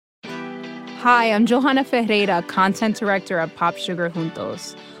Hi, I'm Johanna Ferreira, content director at Pop Sugar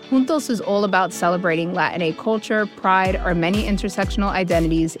Juntos. Juntos is all about celebrating Latinx culture, pride, our many intersectional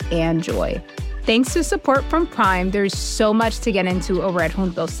identities, and joy. Thanks to support from Prime, there's so much to get into over at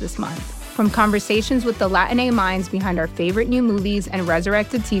Juntos this month. From conversations with the Latinx minds behind our favorite new movies and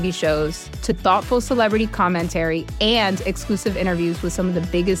resurrected TV shows, to thoughtful celebrity commentary and exclusive interviews with some of the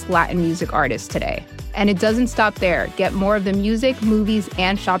biggest Latin music artists today. And it doesn't stop there. Get more of the music, movies,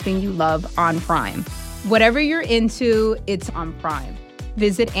 and shopping you love on Prime. Whatever you're into, it's on Prime.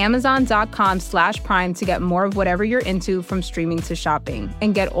 Visit Amazon.com/Prime to get more of whatever you're into, from streaming to shopping.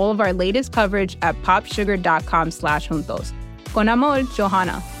 And get all of our latest coverage at popsugar.com/juntos. Con amor,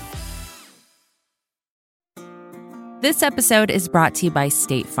 Johanna. This episode is brought to you by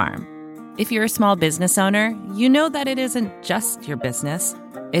State Farm. If you're a small business owner, you know that it isn't just your business,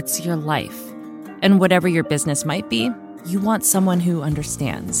 it's your life. And whatever your business might be, you want someone who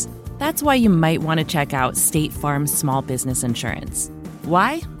understands. That's why you might want to check out State Farm Small Business Insurance.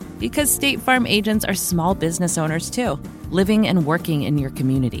 Why? Because State Farm agents are small business owners too, living and working in your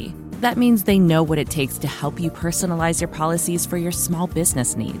community. That means they know what it takes to help you personalize your policies for your small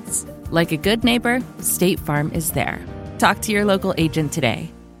business needs. Like a good neighbor, State Farm is there. Talk to your local agent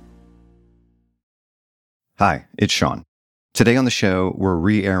today. Hi, it's Sean. Today on the show, we're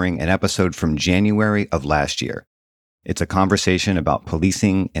re-airing an episode from January of last year. It's a conversation about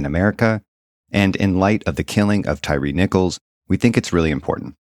policing in America, and in light of the killing of Tyre Nichols, we think it's really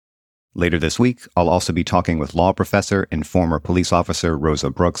important. Later this week, I'll also be talking with law professor and former police officer Rosa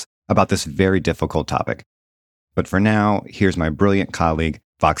Brooks about this very difficult topic. But for now, here's my brilliant colleague,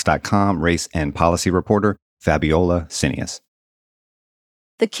 Vox.com race and policy reporter, Fabiola Cineas.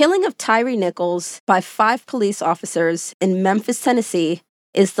 The killing of Tyre Nichols by 5 police officers in Memphis, Tennessee,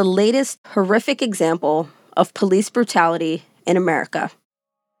 is the latest horrific example of police brutality in America.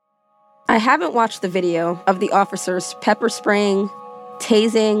 I haven't watched the video of the officers pepper spraying,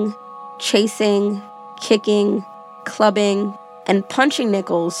 tasing, chasing, kicking, clubbing, and punching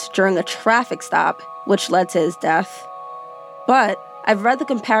Nichols during a traffic stop, which led to his death. But I've read the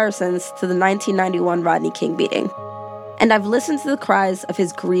comparisons to the 1991 Rodney King beating, and I've listened to the cries of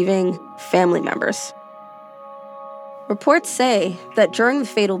his grieving family members. Reports say that during the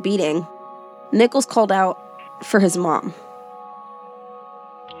fatal beating, Nichols called out for his mom.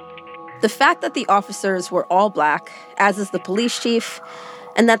 The fact that the officers were all black, as is the police chief,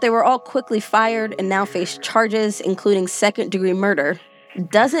 and that they were all quickly fired and now face charges, including second-degree murder,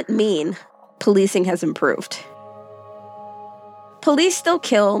 doesn't mean policing has improved. Police still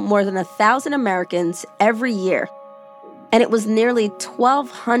kill more than 1,000 Americans every year, and it was nearly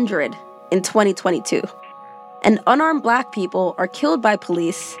 1,200 in 2022. And unarmed black people are killed by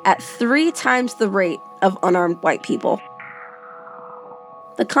police at 3 times the rate of unarmed white people.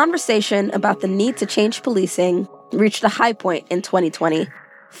 The conversation about the need to change policing reached a high point in 2020,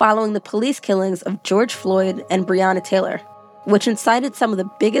 following the police killings of George Floyd and Breonna Taylor, which incited some of the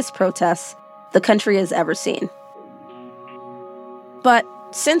biggest protests the country has ever seen. But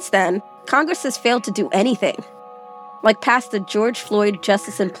since then, Congress has failed to do anything, like pass the George Floyd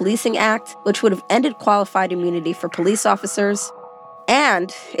Justice and Policing Act, which would have ended qualified immunity for police officers.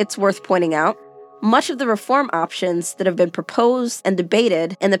 And, it's worth pointing out, much of the reform options that have been proposed and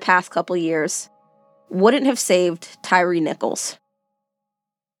debated in the past couple years wouldn't have saved Tyre Nichols.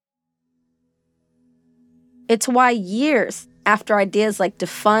 It's why years after ideas like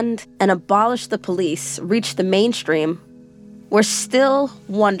defund and abolish the police reached the mainstream, we're still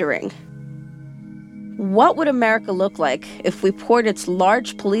wondering, what would America look like if we poured its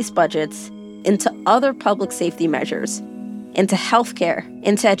large police budgets into other public safety measures, into healthcare,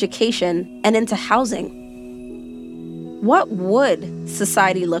 into education, and into housing? What would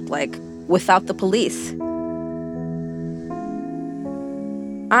society look like without the police?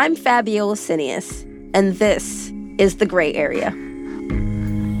 I'm Fabiola Cineas, and this is The Gray Area.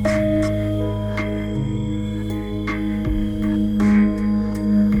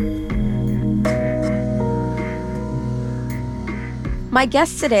 My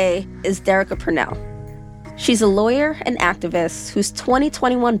guest today is Derecka Purnell. She's a lawyer and activist whose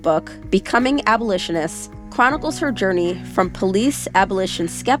 2021 book, Becoming Abolitionist, chronicles her journey from police abolition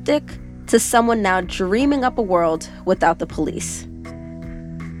skeptic to someone now dreaming up a world without the police.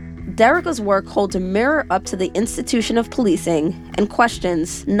 Derecka's work holds a mirror up to the institution of policing and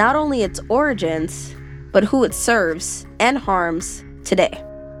questions not only its origins, but who it serves and harms today.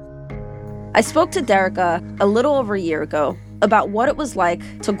 I spoke to Derecka a little over a year ago about what it was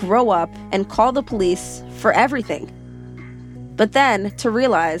like to grow up and call the police for everything, but then to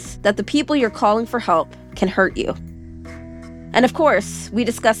realize that the people you're calling for help can hurt you. And of course, we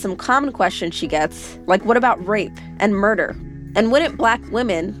discuss some common questions she gets, like what about rape and murder? And wouldn't Black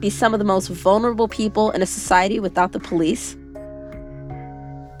women be some of the most vulnerable people in a society without the police?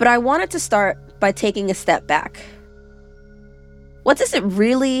 But I wanted to start by taking a step back. What does it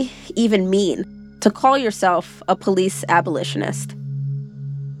really even mean to call yourself a police abolitionist?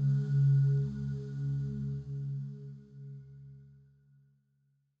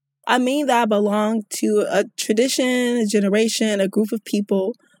 I mean that I belong to a tradition, a generation, a group of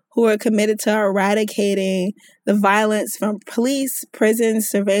people who are committed to eradicating the violence from police, prisons,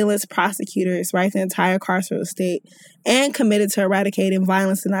 surveillance, prosecutors, right, the entire carceral state, and committed to eradicating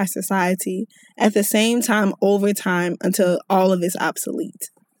violence in our society at the same time, over time, until all of it's obsolete.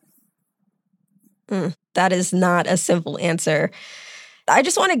 That is not a simple answer. I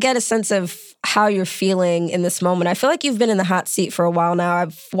just want to get a sense of how you're feeling in this moment. I feel like you've been in the hot seat for a while now.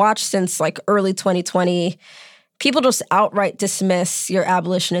 I've watched since like early 2020. People just outright dismiss your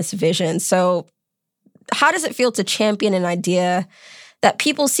abolitionist vision. So how does it feel to champion an idea that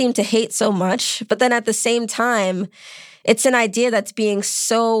people seem to hate so much, but then at the same time, it's an idea that's being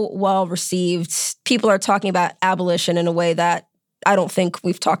so well received? People are talking about abolition in a way that I don't think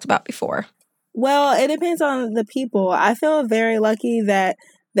we've talked about before. Well, it depends on the people. I feel very lucky that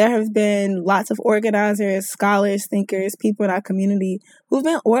there have been lots of organizers, scholars, thinkers, people in our community who've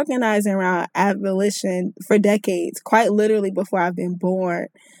been organizing around abolition for decades, quite literally before I've been born.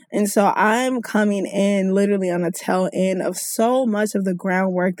 And so I'm coming in literally on the tail end of so much of the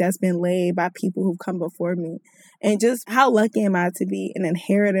groundwork that's been laid by people who've come before me. And just how lucky am I to be an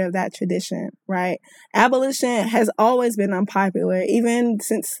inheritor of that tradition, right? Abolition has always been unpopular, even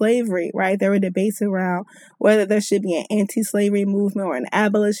since slavery, right? There were debates around whether there should be an anti-slavery movement or an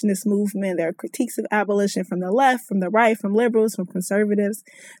abolitionist movement. There are critiques of abolition from the left, from the right, from liberals, from conservatives.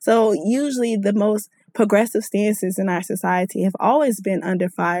 So usually the most progressive stances in our society have always been under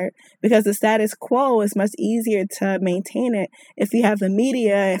fire because the status quo is much easier to maintain it if you have the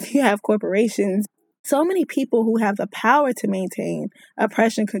media, if you have corporations. So many people who have the power to maintain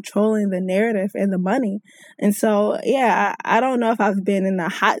oppression controlling the narrative and the money. And so, yeah, I don't know if I've been in the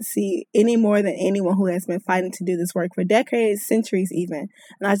hot seat any more than anyone who has been fighting to do this work for decades, centuries even.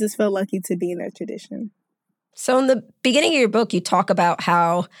 And I just feel lucky to be in their tradition. So in the beginning of your book, you talk about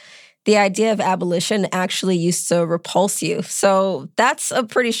how the idea of abolition actually used to repulse you. So that's a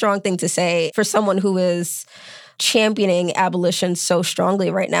pretty strong thing to say for someone who is championing abolition so strongly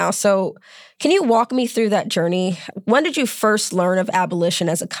right now. So can you walk me through that journey? When did you first learn of abolition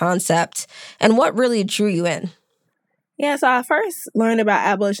as a concept, and what really drew you in? Yeah, so I first learned about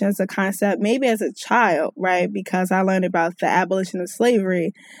abolition as a concept maybe as a child, right? Because I learned about the abolition of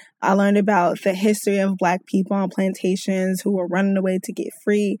slavery. I learned about the history of Black people on plantations who were running away to get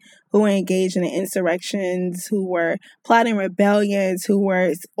free, who were engaged in insurrections, who were plotting rebellions, who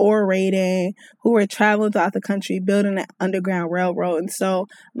were orating, who were traveling throughout the country, building an underground railroad. And so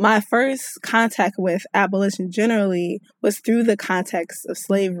my first contact with abolition generally was through the context of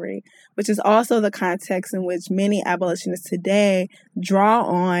slavery, which is also the context in which many abolitionists today draw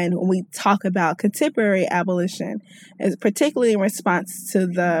on when we talk about contemporary abolition, particularly in response to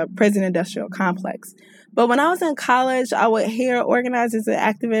the prison industrial complex. But when I was in college, I would hear organizers and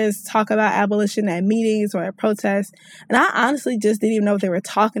activists talk about abolition at meetings or at protests, and I honestly just didn't even know what they were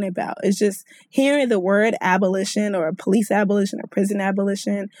talking about. It's just hearing the word abolition or police abolition or prison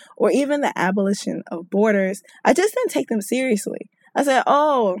abolition or even the abolition of borders, I just didn't take them seriously. I said,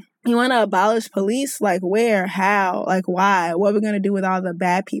 oh, you want to abolish police? Like where? How? Like why? What are we going to do with all the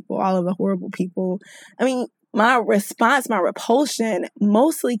bad people, all of the horrible people? I mean, my response, my repulsion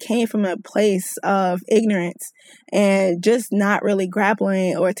mostly came from a place of ignorance and just not really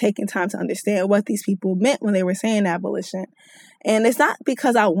grappling or taking time to understand what these people meant when they were saying abolition. And it's not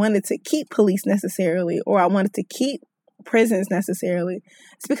because I wanted to keep police necessarily or I wanted to keep prisons necessarily.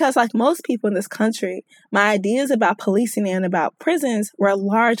 It's because, like most people in this country, my ideas about policing and about prisons were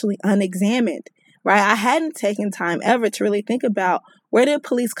largely unexamined, right? I hadn't taken time ever to really think about where did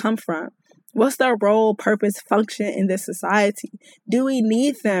police come from? What's their role, purpose, function in this society? Do we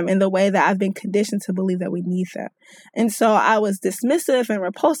need them in the way that I've been conditioned to believe that we need them? And so I was dismissive and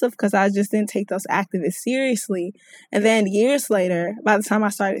repulsive because I just didn't take those activists seriously. And then years later, by the time I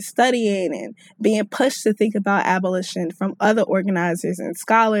started studying and being pushed to think about abolition from other organizers and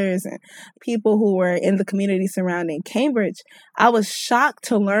scholars and people who were in the community surrounding Cambridge, I was shocked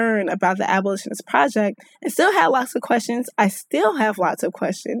to learn about the Abolitionist Project and still had lots of questions. I still have lots of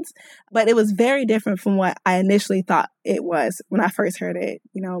questions, but it was very different from what I initially thought it was when I first heard it,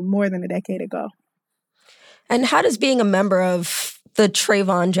 more than a decade ago. And how does being a member of the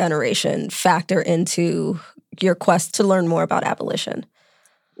Trayvon generation factor into your quest to learn more about abolition?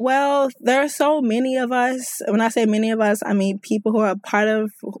 Well, there are so many of us. When I say many of us, I mean people who are part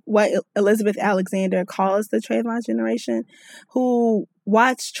of what Elizabeth Alexander calls the Trayvon generation, who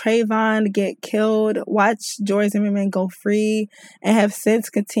watched Trayvon get killed, watched George Zimmerman go free, and have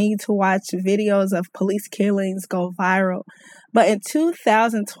since continued to watch videos of police killings go viral. But in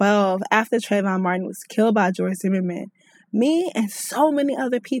 2012, after Trayvon Martin was killed by George Zimmerman, me and so many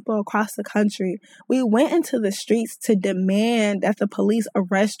other people across the country, we went into the streets to demand that the police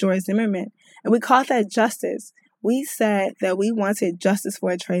arrest George Zimmerman. And we called that justice. We said that we wanted justice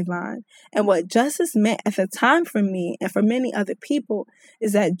for Trayvon. And what justice meant at the time for me and for many other people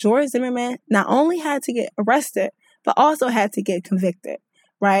is that George Zimmerman not only had to get arrested, but also had to get convicted.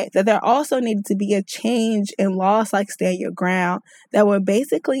 Right? That there also needed to be a change in laws like Stand Your Ground that were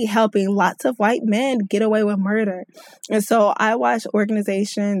basically helping lots of white men get away with murder. And so I watched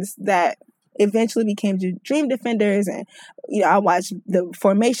organizations that eventually became Dream Defenders, and I watched the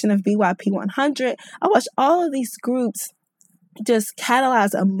formation of BYP 100. I watched all of these groups just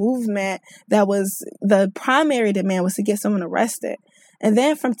catalyze a movement that was, the primary demand was to get someone arrested. And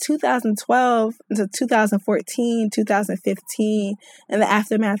then from 2012 to 2014, 2015, in the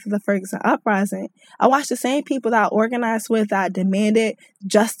aftermath of the Ferguson Uprising, I watched the same people that I organized with, that I demanded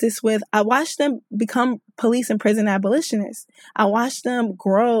justice with, I watched them become police and prison abolitionists. I watched them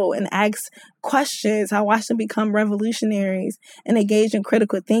grow and ask questions. I watched them become revolutionaries and engage in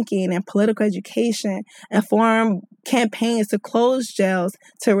critical thinking and political education and form campaigns to close jails,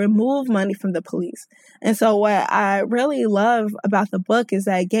 to remove money from the police. And so what I really love about the book is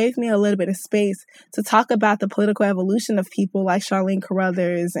that it gave me a little bit of space to talk about the political evolution of people like Charlene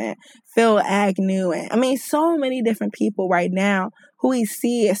Carruthers and Phil Agnew. And I mean, so many different people right now who we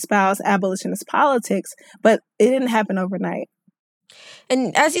see espouse abolitionist politics, but it didn't happen overnight.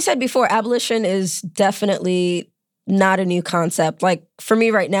 And as you said before, abolition is definitely not a new concept. Like for me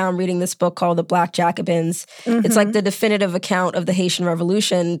right now, I'm reading this book called The Black Jacobins. Mm-hmm. It's like the definitive account of the Haitian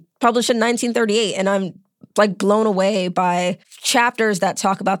Revolution, published in 1938. And I'm like blown away by chapters that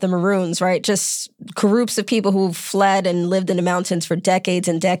talk about the Maroons, right? Just groups of people who fled and lived in the mountains for decades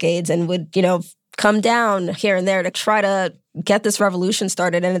and decades and would, come down here and there to try to get this revolution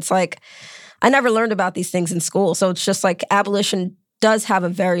started. And it's like, I never learned about these things in school. So it's just like abolition does have a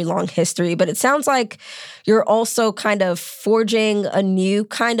very long history, but it sounds like you're also kind of forging a new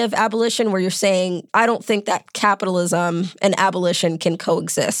kind of abolition where you're saying, I don't think that capitalism and abolition can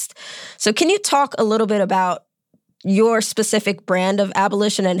coexist. So can you talk a little bit about your specific brand of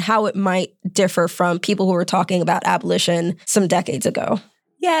abolition and how it might differ from people who were talking about abolition some decades ago?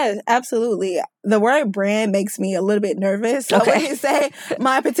 Yeah, absolutely. The word brand makes me a little bit nervous. So when you say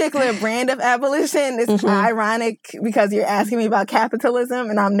my particular brand of abolition, it's ironic because you're asking me about capitalism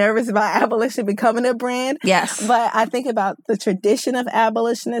and I'm nervous about abolition becoming a brand. Yes. But I think about the tradition of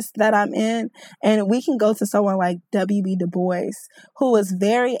abolitionists that I'm in, and we can go to someone like W.B. Du Bois, who was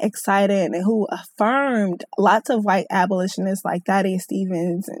very excited and who affirmed lots of white abolitionists like Thaddeus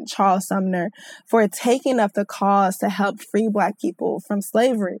Stevens and Charles Sumner for taking up the cause to help free Black people from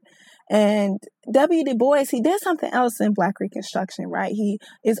slavery. And W. Du Bois, he did something else in Black Reconstruction, right? He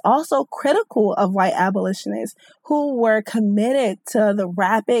is also critical of white abolitionists who were committed to the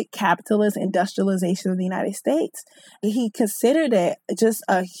rapid capitalist industrialization of the United States. He considered it just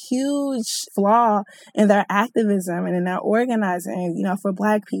a huge flaw in their activism and in their organizing, for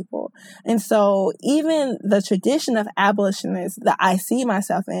Black people. And so even the tradition of abolitionists that I see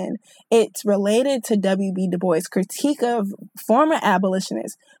myself in, it's related to W.B. Du Bois' critique of former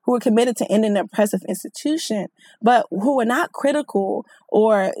abolitionists who were committed to ending the oppressive institution, but who were not critical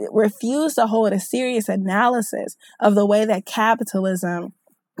or refused to hold a serious analysis of the way that capitalism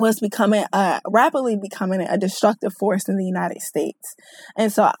was rapidly becoming a destructive force in the United States.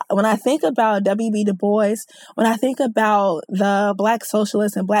 And so when I think about W.B. Du Bois, when I think about the Black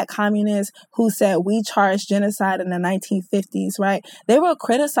socialists and Black communists who said we charged genocide in the 1950s, right? They were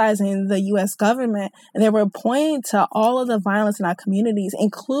criticizing the U.S. government and they were pointing to all of the violence in our communities,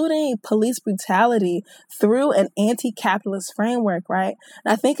 including police brutality through an anti-capitalist framework, right?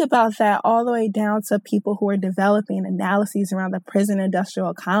 And I think about that all the way down to people who are developing analyses around the prison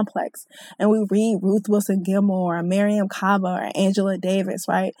industrial complex. And we read Ruth Wilson Gilmore or Miriam Kaba or Angela Davis,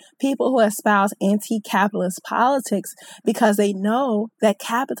 right? People who espouse anti-capitalist politics because they know that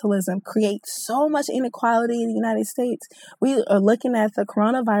capitalism creates so much inequality in the United States. We are looking at the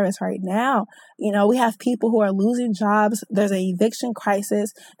coronavirus right now. We have people who are losing jobs. There's an eviction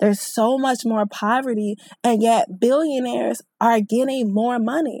crisis. There's so much more poverty, and yet billionaires are getting more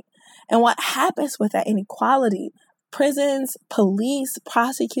money. And what happens with that inequality? prisons, police,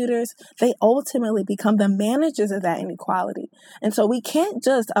 prosecutors, they ultimately become the managers of that inequality. And so we can't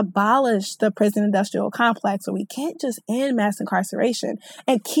just abolish the prison industrial complex, or we can't just end mass incarceration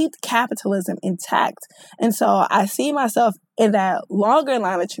and keep capitalism intact. And so I see myself in that longer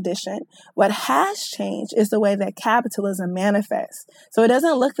line of tradition. What has changed is the way that capitalism manifests. So it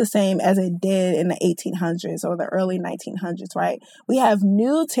doesn't look the same as it did in the 1800s or the early 1900s, right? We have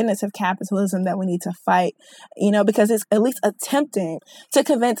new tenets of capitalism that we need to fight, because it's at least attempting to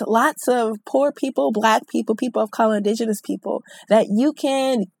convince lots of poor people, Black people, people of color, Indigenous people, that you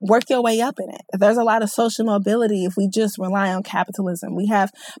can work your way up in it. There's a lot of social mobility if we just rely on capitalism. We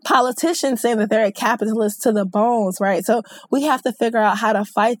have politicians saying that they're a capitalist to the bones, right? So we have to figure out how to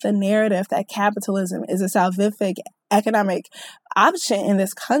fight the narrative that capitalism is a salvific economic option in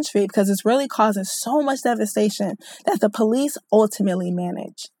this country, because it's really causing so much devastation that the police ultimately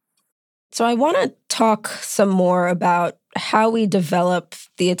manage. So I want to talk some more about how we develop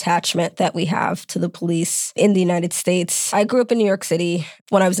the attachment that we have to the police in the United States. I grew up in New York City.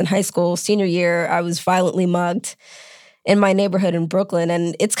 When I was in high school, senior year, I was violently mugged in my neighborhood in Brooklyn.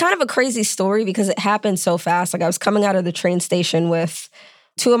 And it's kind of a crazy story because it happened so fast. Like, I was coming out of the train station with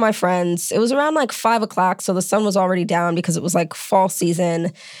two of my friends. It was around like 5 o'clock, so the sun was already down because it was like fall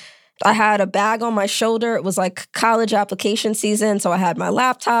season. I had a bag on my shoulder. It was like college application season, so I had my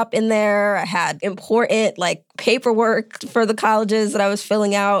laptop in there. I had important like paperwork for the colleges that I was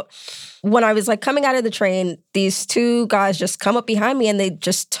filling out. When I was like coming out of the train, these two guys just come up behind me and they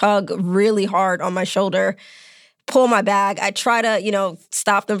just tug really hard on my shoulder, pull my bag. I try to,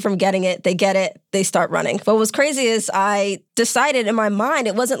 stop them from getting it. They get it. They start running. But what was crazy is I decided in my mind,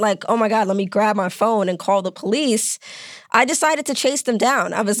 it wasn't like, oh my God, let me grab my phone and call the police. I decided to chase them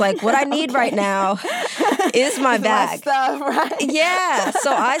down. I was like, what I need right now is my bag. My stuff, right? Yeah.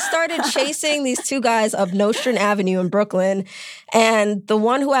 So I started chasing these two guys up Nostrand Avenue in Brooklyn. And the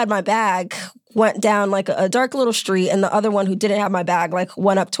one who had my bag went down like a dark little street, and the other one who didn't have my bag like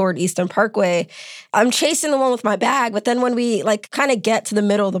went up toward Eastern Parkway. I'm chasing the one with my bag, but then when we like kind of get to the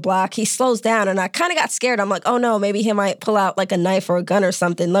middle of the block, he slows down and I kind of got scared. I'm like, oh no, maybe he might pull out like a knife or a gun or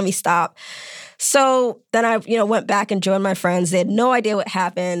something. Let me stop. So then I, went back and joined my friends. They had no idea what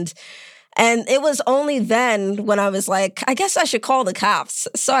happened. And it was only then when I was like, I guess I should call the cops.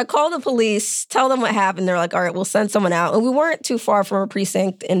 So I called the police, tell them what happened. They're like, all right, we'll send someone out. And we weren't too far from a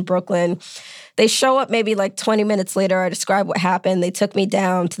precinct in Brooklyn. They show up maybe like 20 minutes later. I described what happened. They took me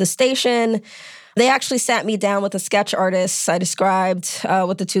down to the station. They actually sat me down with a sketch artist. I described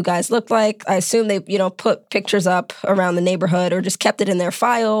what the two guys looked like. I assume they, put pictures up around the neighborhood or just kept it in their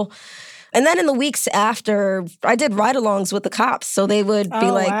file. And then in the weeks after, I did ride-alongs with the cops. So they would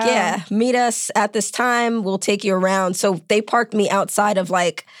be like, wow, yeah, meet us at this time. We'll take you around. So they parked me outside of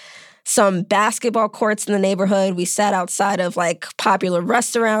like some basketball courts in the neighborhood. We sat outside of like popular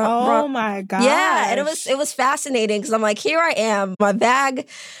restaurant. Oh my God. Yeah, and it was fascinating because I'm like, here I am. My bag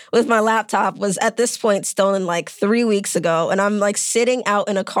with my laptop was at this point stolen like 3 weeks ago. And I'm like sitting out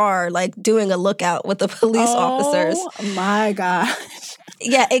in a car, like doing a lookout with the police officers. Oh my gosh.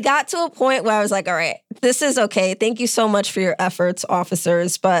 Yeah, it got to a point where I was like, all right, this is okay. Thank you so much for your efforts,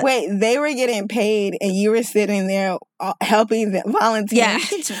 officers. But wait, they were getting paid and you were sitting there helping them, volunteering. Yeah,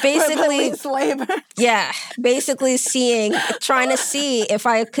 it's basically labor. Yeah, basically trying to see if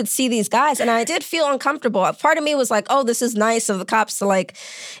I could see these guys. And I did feel uncomfortable. Part of me was like, oh, this is nice of the cops to like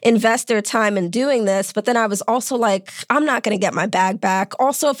invest their time in doing this. But then I was also like, I'm not going to get my bag back.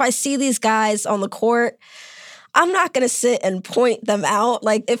 Also, if I see these guys on the court, I'm not going to sit and point them out.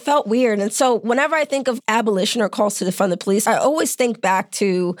 Like, it felt weird. And so whenever I think of abolition or calls to defund the police, I always think back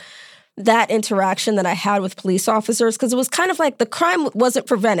to that interaction that I had with police officers, because it was kind of like the crime wasn't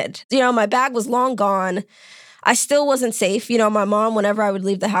prevented. My bag was long gone. I still wasn't safe. My mom, whenever I would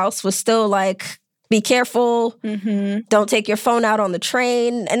leave the house, was still like, be careful. Mm-hmm. Don't take your phone out on the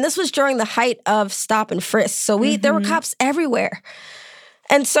train. And this was during the height of stop and frisk. So there were cops everywhere.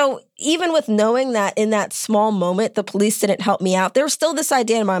 And so even with knowing that in that small moment, the police didn't help me out, there was still this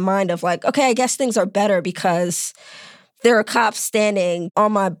idea in my mind of like, okay, I guess things are better because there are cops standing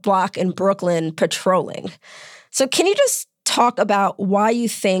on my block in Brooklyn patrolling. So can you just talk about why you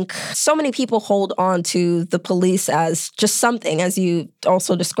think so many people hold on to the police as just something, as you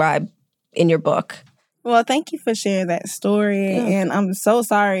also describe in your book? Well, thank you for sharing that story. Yeah. And I'm so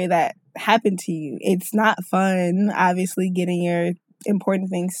sorry that happened to you. It's not fun, obviously, getting your important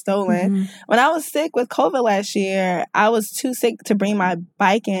things stolen. Mm-hmm. When I was sick with COVID last year, I was too sick to bring my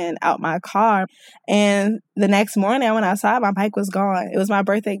bike out my car. And the next morning I went outside, my bike was gone. It was my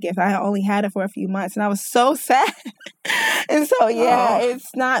birthday gift. I only had it for a few months and I was so sad. And so, it's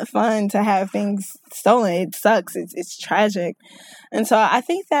not fun to have things stolen. It sucks. It's tragic. And so I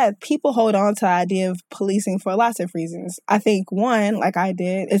think that people hold on to the idea of policing for lots of reasons. I think one, like I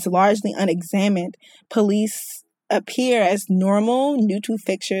did, it's largely unexamined. Police appear as normal, neutral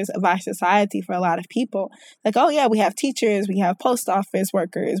fixtures of our society for a lot of people. Like, oh yeah, we have teachers, we have post office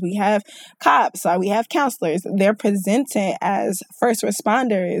workers, we have cops, we have counselors. They're presented as first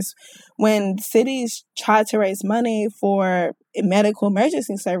responders. When cities try to raise money for medical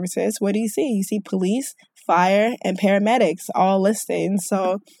emergency services, what do? You see police, fire, and paramedics all listed. And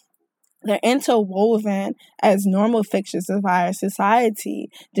so they're interwoven as normal fixtures of our society,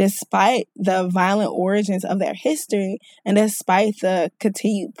 despite the violent origins of their history and despite the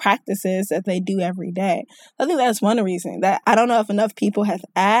continued practices that they do every day. I think that's one reason that I don't know if enough people have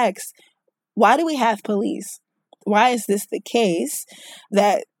asked, why do we have police? Why is this the case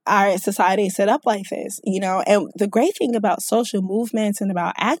that our society is set up like this, And the great thing about social movements and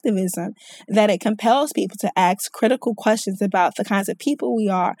about activism, that it compels people to ask critical questions about the kinds of people we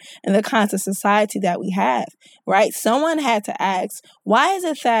are and the kinds of society that we have, right? Someone had to ask, why is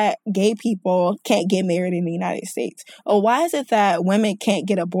it that gay people can't get married in the United States? Or why is it that women can't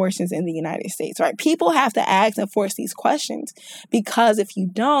get abortions in the United States, right? People have to ask and force these questions, because if you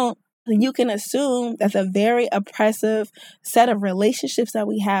don't, you can assume that the very oppressive set of relationships that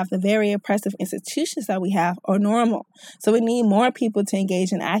we have, the very oppressive institutions that we have, are normal. So we need more people to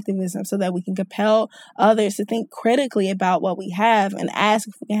engage in activism so that we can compel others to think critically about what we have and ask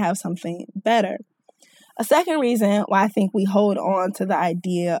if we can have something better. A second reason why I think we hold on to the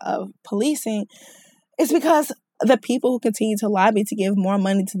idea of policing is because the people who continue to lobby to give more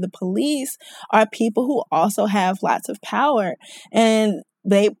money to the police are people who also have lots of power. And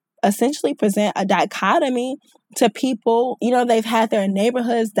they essentially present a dichotomy to people. They've had their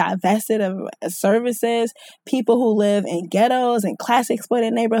neighborhoods divested of services, people who live in ghettos and class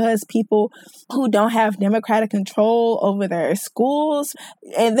exploited neighborhoods, people who don't have democratic control over their schools.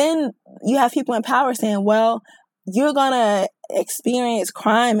 And then you have people in power saying, well, you're going to experience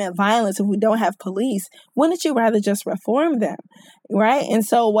crime and violence if we don't have police. Wouldn't you rather just reform them? Right? And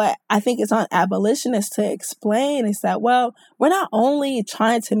so what I think is on abolitionists to explain is that, well, we're not only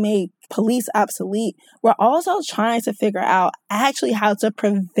trying to make police obsolete, we're also trying to figure out actually how to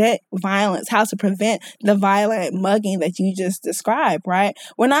prevent violence, how to prevent the violent mugging that you just described, right?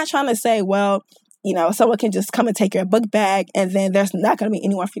 We're not trying to say, well, someone can just come and take your book bag and then there's not going to be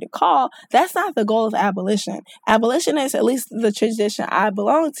anyone for you to call. That's not the goal of abolition. Abolition is, at least the tradition I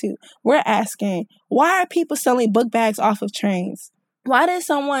belong to, we're asking, why are people selling book bags off of trains? Why did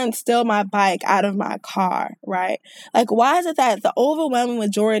someone steal my bike out of my car, right? Like, why is it that the overwhelming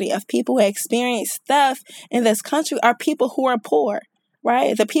majority of people who experience theft in this country are people who are poor?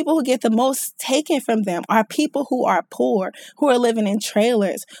 Right? The people who get the most taken from them are people who are poor, who are living in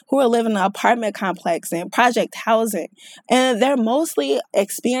trailers, who are living in an apartment complex and project housing. And they're mostly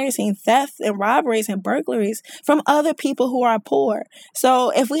experiencing theft and robberies and burglaries from other people who are poor. So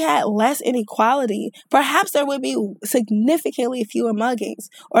if we had less inequality, perhaps there would be significantly fewer muggings,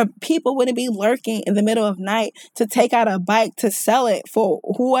 or people wouldn't be lurking in the middle of night to take out a bike to sell it for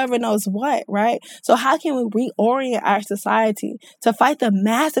whoever knows what, right? So how can we reorient our society to fight the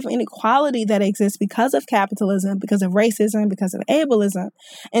massive inequality that exists because of capitalism, because of racism, because of ableism,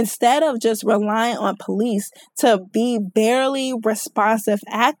 instead of just relying on police to be barely responsive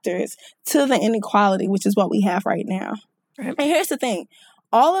actors to the inequality, which is what we have right now. Right. And here's the thing.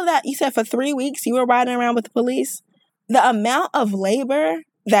 All of that, you said for 3 weeks you were riding around with the police. The amount of labor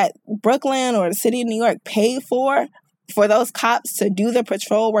that Brooklyn or the city of New York paid for those cops to do the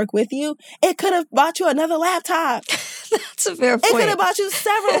patrol work with you, it could have bought you another laptop. That's a fair point. It could have bought you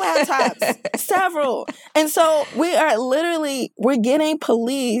several laptops. Several. And so we're getting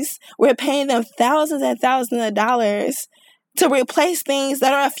police, we're paying them thousands and thousands of dollars to replace things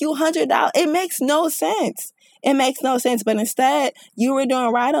that are a few $100s. It makes no sense. It makes no sense. But instead, you were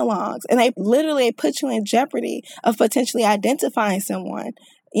doing ride-alongs, and they literally put you in jeopardy of potentially identifying someone.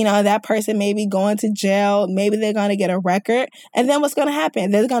 That person may be going to jail. Maybe they're going to get a record. And then what's going to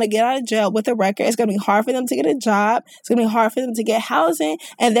happen? They're going to get out of jail with a record. It's going to be hard for them to get a job. It's going to be hard for them to get housing.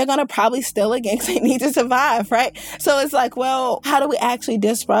 And they're going to probably steal again because they need to survive, right? So it's like, well, how do we actually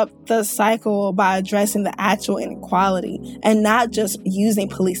disrupt the cycle by addressing the actual inequality and not just using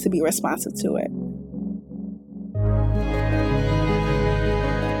police to be responsive to it?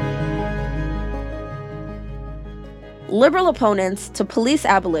 Liberal opponents to police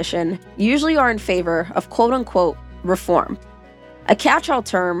abolition usually are in favor of quote-unquote reform, a catch-all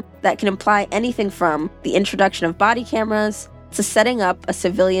term that can imply anything from the introduction of body cameras to setting up a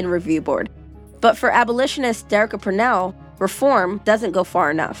civilian review board. But for abolitionist Derecka Purnell, reform doesn't go far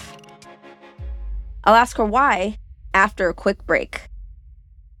enough. I'll ask her why after a quick break.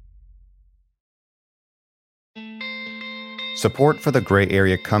 Support for The Gray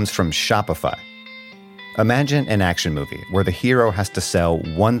Area comes from Shopify. Imagine an action movie where the hero has to sell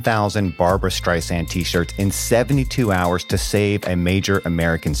 1,000 Barbra Streisand t-shirts in 72 hours to save a major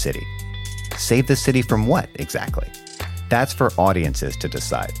American city. Save the city from what, exactly? That's for audiences to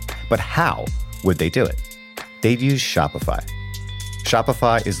decide. But how would they do it? They'd use Shopify.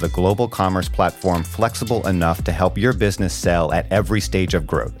 Shopify is the global commerce platform flexible enough to help your business sell at every stage of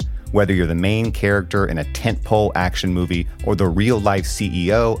growth, whether you're the main character in a tentpole action movie or the real-life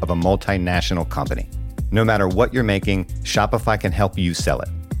CEO of a multinational company. No matter what you're making, Shopify can help you sell it.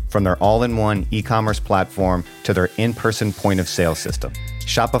 From their all-in-one e-commerce platform to their in-person point-of-sale system,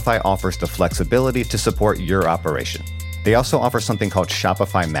 Shopify offers the flexibility to support your operation. They also offer something called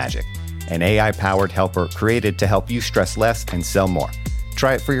Shopify Magic, an AI-powered helper created to help you stress less and sell more.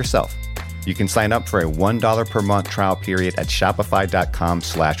 Try it for yourself. You can sign up for a $1 per month trial period at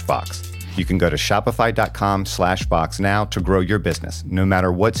shopify.com/Vox. You can go to shopify.com/Vox now to grow your business, no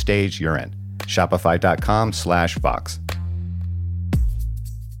matter what stage you're in. Shopify.com/Vox.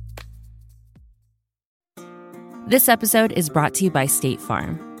 This episode is brought to you by State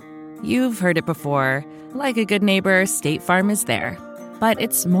Farm. You've heard it before. Like a good neighbor, State Farm is there. But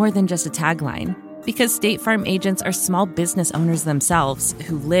it's more than just a tagline, because State Farm agents are small business owners themselves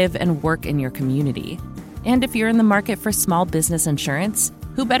who live and work in your community. And if you're in the market for small business insurance,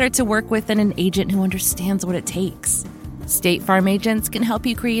 who better to work with than an agent who understands what it takes? State Farm agents can help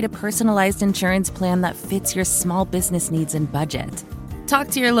you create a personalized insurance plan that fits your small business needs and budget. Talk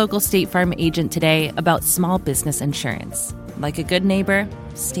to your local State Farm agent today about small business insurance. Like a good neighbor,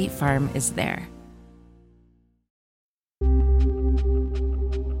 State Farm is there.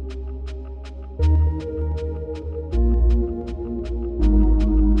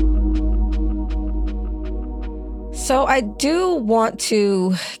 So I do want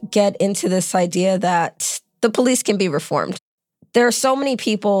to get into this idea that the police can be reformed. There are so many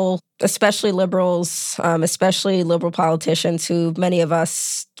people, especially liberals, especially liberal politicians who many of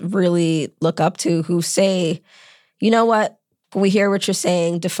us really look up to, who say, you know what, we hear what you're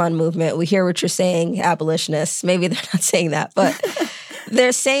saying, defund movement. We hear what you're saying, abolitionists. Maybe they're not saying that, but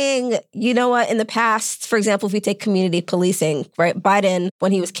they're saying, you know what, in the past, for example, if we take community policing, right? Biden,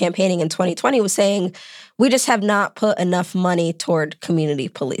 when he was campaigning in 2020, was saying, we just have not put enough money toward community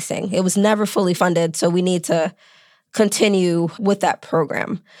policing. It was never fully funded, so we need to continue with that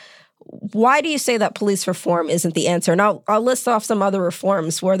program. Why do you say that police reform isn't the answer? And I'll list off some other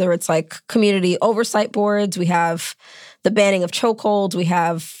reforms, whether it's like community oversight boards, we have the banning of chokeholds, we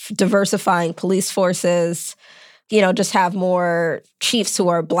have diversifying police forces, just have more chiefs who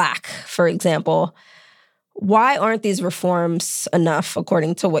are Black, for example. Why aren't these reforms enough,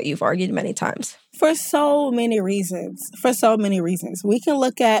 according to what you've argued many times? For so many reasons. We can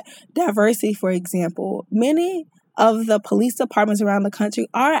look at diversity, for example. Many of the police departments around the country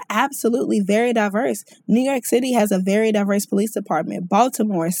are absolutely very diverse. New York City has a very diverse police department.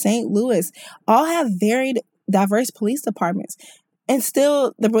 Baltimore, St. Louis, all have very diverse police departments. And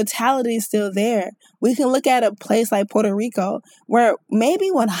still, the brutality is still there. We can look at a place like Puerto Rico, where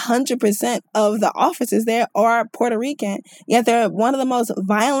maybe 100% of the officers there are Puerto Rican, yet they're one of the most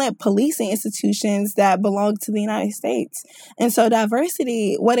violent policing institutions that belong to the United States. And so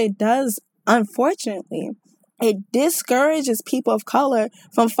diversity, what it does, unfortunately, it discourages people of color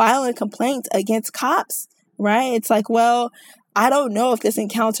from filing complaints against cops, right? It's like, well, I don't know if this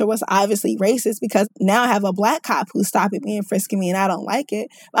encounter was obviously racist because now I have a Black cop who's stopping me and frisking me and I don't like it.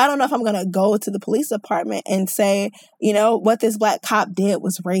 But I don't know if I'm going to go to the police department and say, what this Black cop did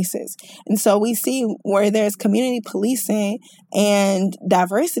was racist. And so we see where there's community policing and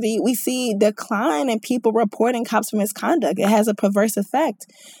diversity, we see decline in people reporting cops for misconduct. It has a perverse effect.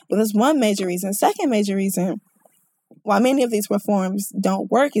 But that's one major reason. Second major reason why many of these reforms don't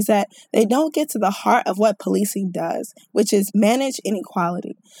work is that they don't get to the heart of what policing does, which is manage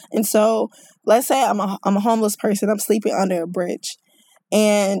inequality. And so let's say I'm a homeless person, I'm sleeping under a bridge,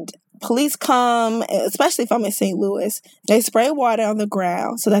 and police come, especially if I'm in St. Louis, they spray water on the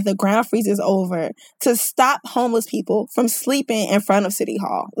ground so that the ground freezes over to stop homeless people from sleeping in front of City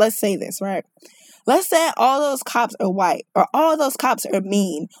Hall. Let's say this, right? Let's say all those cops are white, or all those cops are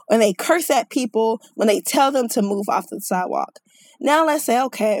mean, or they curse at people when they tell them to move off the sidewalk. Now let's say,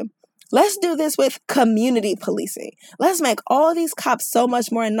 okay, Let's do this with community policing. Let's make all these cops so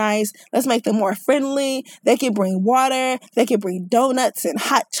much more nice. Let's make them more friendly. They can bring water. They can bring donuts and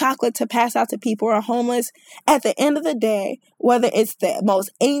hot chocolate to pass out to people who are homeless. At the end of the day, whether it's the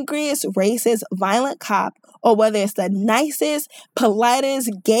most angriest, racist, violent cop, or whether it's the nicest,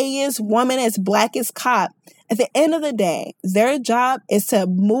 politest, gayest, womanist, blackest cop, at the end of the day, their job is to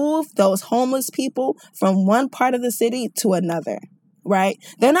move those homeless people from one part of the city to another. Right?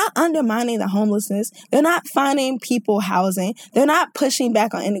 They're not undermining the homelessness. They're not finding people housing. They're not pushing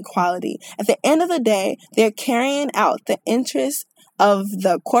back on inequality. At the end of the day, they're carrying out the interests of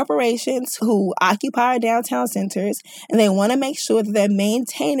the corporations who occupy our downtown centers, and they want to make sure that they're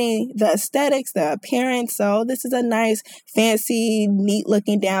maintaining the aesthetics, the appearance. So this is a nice, fancy,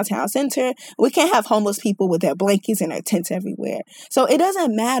 neat-looking downtown center. We can't have homeless people with their blankets and their tents everywhere. So it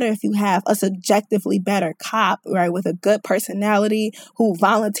doesn't matter if you have a subjectively better cop, right, with a good personality who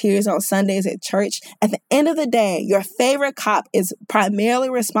volunteers on Sundays at church. At the end of the day, your favorite cop is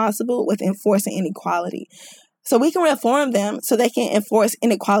primarily responsible with enforcing inequality. So we can reform them so they can enforce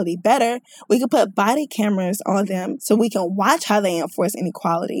inequality better. We can put body cameras on them so we can watch how they enforce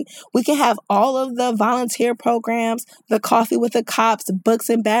inequality. We can have all of the volunteer programs, the Coffee with the Cops, books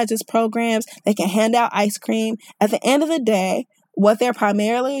and badges programs. They can hand out ice cream. At the end of the day, what they're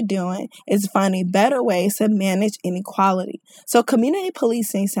primarily doing is finding better ways to manage inequality. So community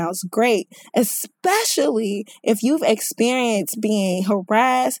policing sounds great, especially if you've experienced being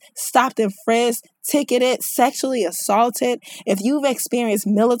harassed, stopped and frisked, ticketed, sexually assaulted, if you've experienced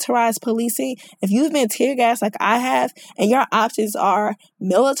militarized policing, if you've been tear gassed like I have, and your options are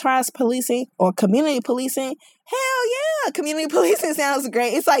militarized policing or community policing, hell yeah, community policing sounds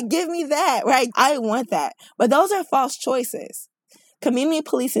great. It's like, give me that, right? I want that. But those are false choices. Community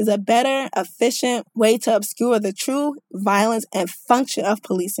policing is a better, efficient way to obscure the true violence and function of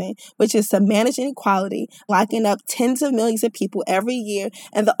policing, which is to manage inequality, locking up tens of millions of people every year,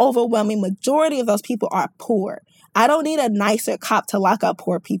 and the overwhelming majority of those people are poor. I don't need a nicer cop to lock up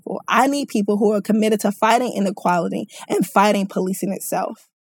poor people. I need people who are committed to fighting inequality and fighting policing itself.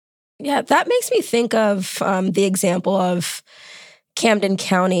 Yeah, that makes me think of the example of Camden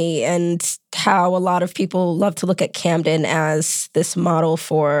County and how a lot of people love to look at Camden as this model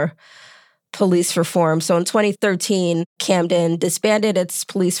for police reform. So in 2013, Camden disbanded its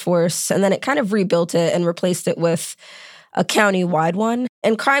police force, and then it kind of rebuilt it and replaced it with a county-wide one.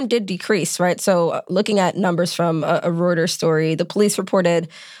 And crime did decrease, right? So looking at numbers from a Reuters story, the police reported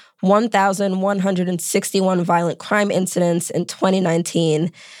 1,161 violent crime incidents in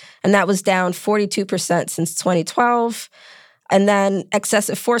 2019, and that was down 42% since 2012. And then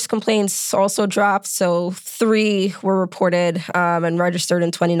excessive force complaints also dropped. So 3 were reported and registered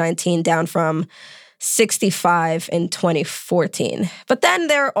in 2019, down from 65 in 2014. But then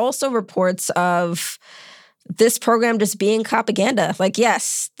there are also reports of this program just being propaganda. Like,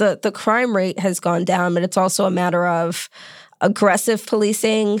 yes, the crime rate has gone down, but it's also a matter of aggressive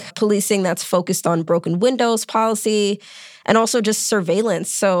policing that's focused on broken windows policy, and also just surveillance.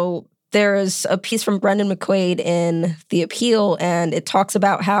 So there's a piece from Brendan McQuaid in The Appeal, and it talks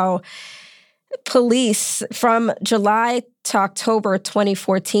about how police from July to October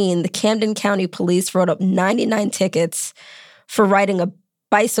 2014, the Camden County Police wrote up 99 tickets for riding a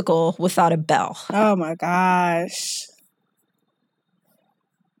bicycle without a bell. Oh my gosh.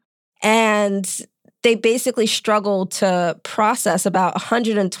 And they basically struggled to process about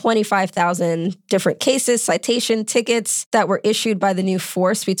 125,000 different cases, citation tickets that were issued by the new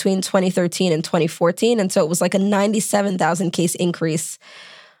force between 2013 and 2014. And so it was like a 97,000 case increase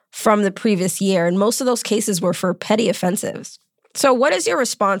from the previous year. And most of those cases were for petty offenses. So what is your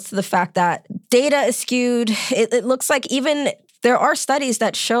response to the fact that data is skewed? It looks like even there are studies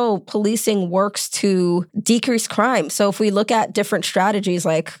that show policing works to decrease crime. So if we look at different strategies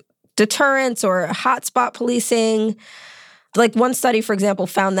like deterrence or hotspot policing, like one study, for example,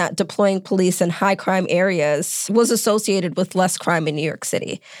 found that deploying police in high crime areas was associated with less crime in New York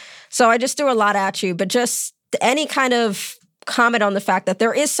City. So I just threw a lot at you, but just any kind of comment on the fact that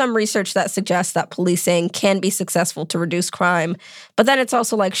there is some research that suggests that policing can be successful to reduce crime. But then it's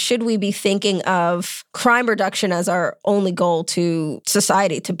also like, should we be thinking of crime reduction as our only goal to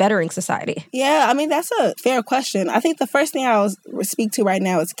society, to bettering society? Yeah, I mean, that's a fair question. I think the first thing I'll speak to right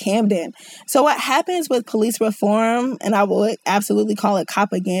now is Camden. So what happens with police reform, and I would absolutely call it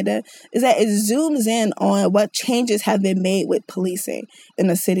propaganda, is that it zooms in on what changes have been made with policing in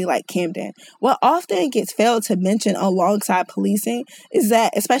a city like Camden. What often gets failed to mention alongside policing is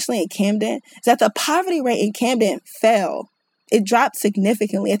that, especially in Camden, is that the poverty rate in Camden fell it dropped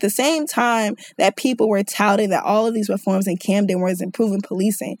significantly. At the same time that people were touting that all of these reforms in Camden was improving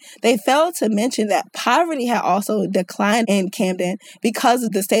policing, they failed to mention that poverty had also declined in Camden because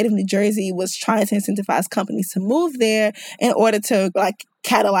the state of New Jersey was trying to incentivize companies to move there in order to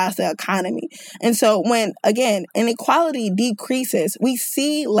catalyze the economy. And so when, again, inequality decreases, we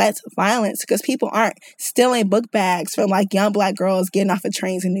see less violence because people aren't stealing book bags from young Black girls getting off of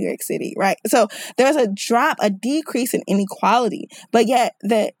trains in New York City, right? So there's a decrease in inequality, but yet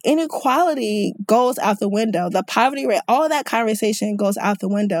the inequality goes out the window. The poverty rate, all that conversation goes out the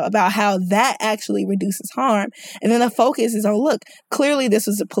window about how that actually reduces harm. And then the focus is on, look, clearly this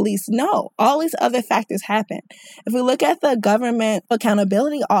was the police. No, all these other factors happen. If we look at the Government Accountability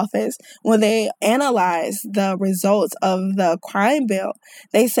Office, when they analyze the results of the crime bill,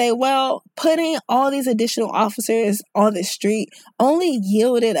 they say, well, putting all these additional officers on the street only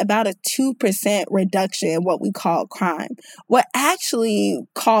yielded about a 2% reduction in what we call crime. What actually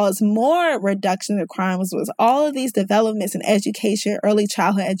caused more reduction in crime was all of these developments in education, early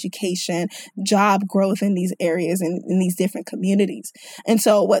childhood education, job growth in these areas and in these different communities. And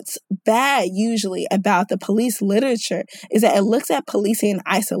so what's bad usually about the police literature is that it looks at policing in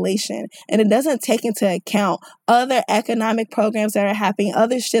isolation, and it doesn't take into account other economic programs that are happening,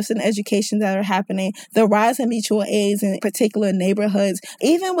 other shifts in education that are happening, the rise in mutual aids in particular neighborhoods.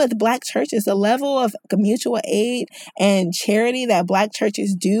 Even with Black churches, the level of mutual aid and charity that Black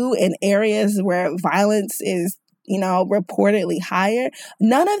churches do in areas where violence is reportedly higher.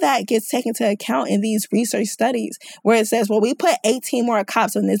 None of that gets taken into account in these research studies where it says, well, we put 18 more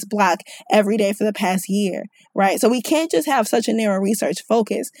cops on this block every day for the past year, right? So we can't just have such a narrow research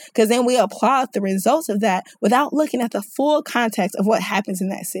focus because then we applaud the results of that without looking at the full context of what happens in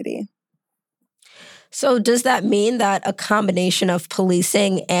that city. So does that mean that a combination of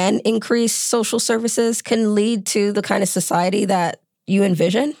policing and increased social services can lead to the kind of society that you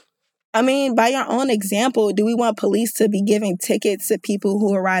envision? I mean, by your own example, do we want police to be giving tickets to people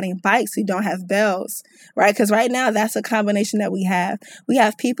who are riding bikes who don't have bells, right? Because right now, that's a combination that we have. We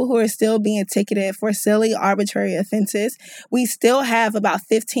have people who are still being ticketed for silly, arbitrary offenses. We still have about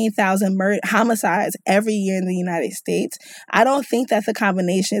 15,000 homicides every year in the United States. I don't think that the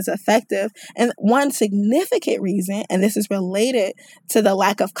combination is effective. And one significant reason, and this is related to the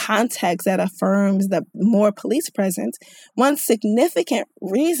lack of context that affirms the more police presence, one significant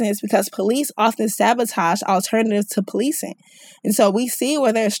reason is because police often sabotage alternatives to policing. And so we see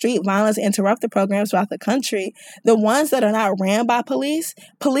where there are street violence interrupted programs throughout the country. The ones that are not ran by police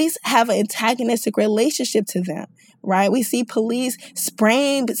have an antagonistic relationship to them, right? We see police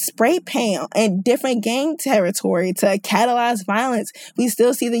spraying spray paint in different gang territory to catalyze violence. We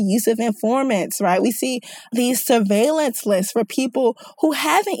still see the use of informants, right? We see these surveillance lists for people who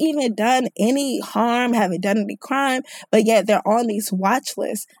haven't even done any harm, haven't done any crime, but yet they're on these watch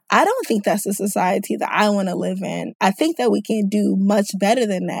lists. I don't think that's the society that I want to live in. I think that we can do much better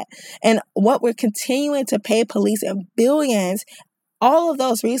than that. And what we're continuing to pay police in billions, all of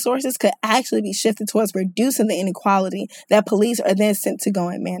those resources could actually be shifted towards reducing the inequality that police are then sent to go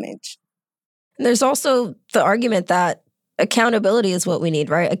and manage. And there's also the argument that accountability is what we need,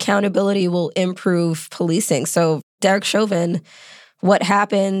 right? Accountability will improve policing. So Derek Chauvin, what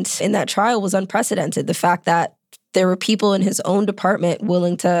happened in that trial was unprecedented. The fact that there were people in his own department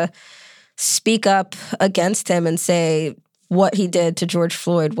willing to speak up against him and say what he did to George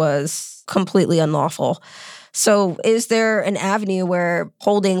Floyd was completely unlawful. So is there an avenue where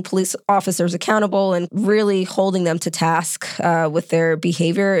holding police officers accountable and really holding them to task with their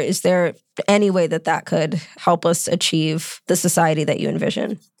behavior, is there any way that that could help us achieve the society that you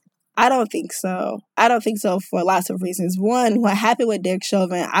envision? I don't think so. I don't think so for lots of reasons. One, what happened with Derek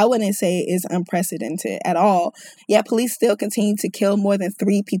Chauvin, I wouldn't say is unprecedented at all. Yet police still continue to kill more than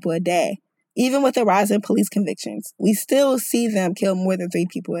 3 people a day. Even with the rise in police convictions, we still see them kill more than 3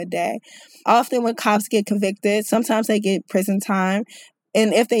 people a day. Often when cops get convicted, sometimes they get prison time.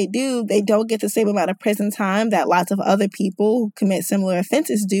 And if they do, they don't get the same amount of prison time that lots of other people who commit similar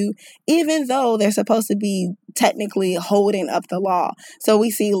offenses do, even though they're supposed to be technically holding up the law. So we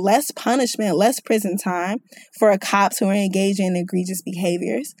see less punishment, less prison time for cops who are engaging in egregious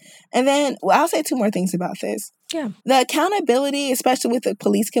behaviors. And then I'll say 2 more things about this. Yeah. The accountability, especially with the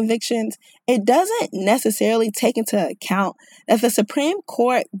police convictions, it doesn't necessarily take into account that the Supreme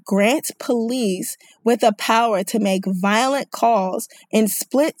Court grants police with the power to make violent calls in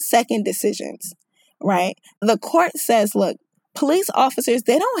split-second decisions, right? The court says, look, police officers,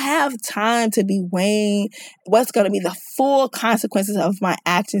 they don't have time to be weighing what's going to be the full consequences of my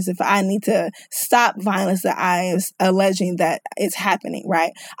actions if I need to stop violence that I am alleging that is happening,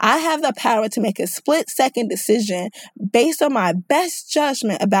 right? I have the power to make a split-second decision based on my best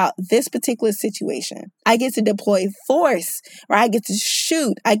judgment about this particular situation. I get to deploy force, or I get to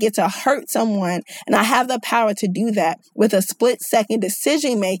shoot, I get to hurt someone, and I have the power to do that with a split-second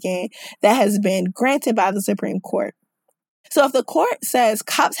decision-making that has been granted by the Supreme Court. So if the court says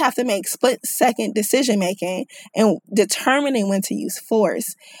cops have to make split-second decision-making in determining when to use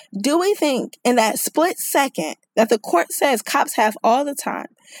force, do we think in that split second that the court says cops have all the time,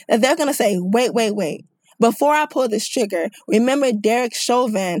 that they're going to say, wait, before I pull this trigger, remember Derek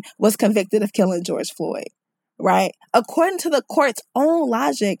Chauvin was convicted of killing George Floyd, right? According to the court's own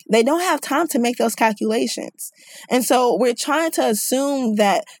logic, they don't have time to make those calculations. And so we're trying to assume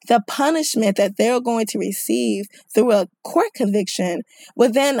that the punishment that they're going to receive through a court conviction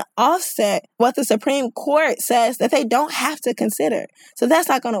would then offset what the Supreme Court says that they don't have to consider. So that's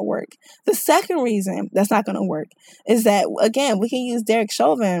not going to work. The second reason that's not going to work is that, again, we can use Derek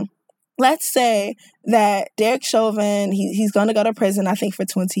Chauvin. Let's say that Derek Chauvin, he's going to go to prison, I think, for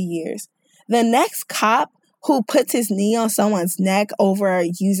 20 years. The next cop who puts his knee on someone's neck over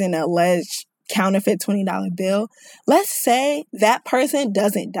using an alleged counterfeit $20 bill, let's say that person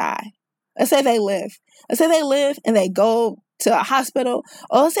doesn't die. Let's say they live. Let's say they live and they go to a hospital,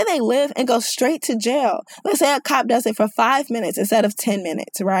 or let's say they live and go straight to jail. Let's say a cop does it for 5 minutes instead of 10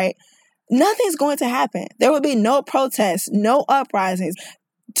 minutes, right? Nothing's going to happen. There will be no protests, no uprisings.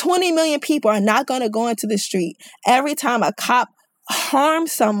 20 million people are not going to go into the street every time a cop harm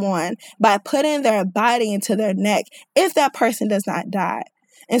someone by putting their body into their neck if that person does not die.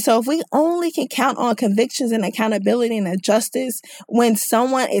 And so if we only can count on convictions and accountability and justice when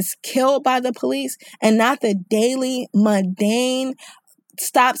someone is killed by the police and not the daily mundane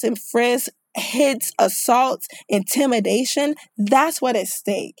stops and frisks, hits, assaults, intimidation, that's what at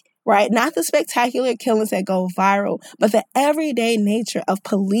stake. Right? Not the spectacular killings that go viral, but the everyday nature of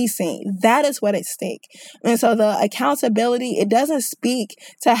policing. That is what at stake. And so the accountability, it doesn't speak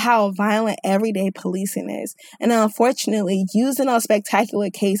to how violent everyday policing is. And unfortunately, using those spectacular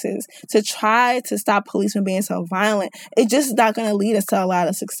cases to try to stop police from being so violent, it just is not going to lead us to a lot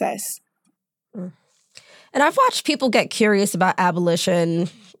of success. And I've watched people get curious about abolition,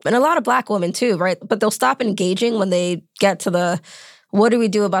 and a lot of Black women too, right? But they'll stop engaging when they get to the what do we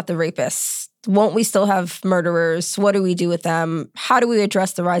do about the rapists? Won't we still have murderers? What do we do with them? How do we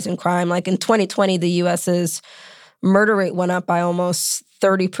address the rise in crime? Like in 2020, the U.S.'s murder rate went up by almost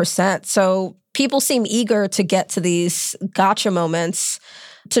 30%. So people seem eager to get to these gotcha moments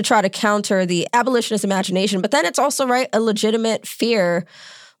to try to counter the abolitionist imagination. But then it's also, right, a legitimate fear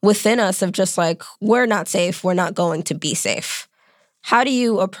within us of just like, we're not safe, we're not going to be safe. How do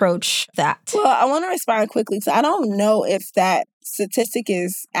you approach that? Well, I want to respond quickly. So I don't know if that statistic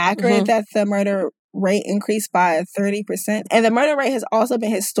is accurate, that the murder rate increased by 30%. And the murder rate has also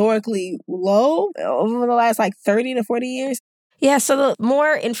been historically low over the last 30 to 40 years. Yeah, so the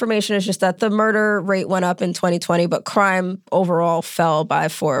more information is just that the murder rate went up in 2020, but crime overall fell by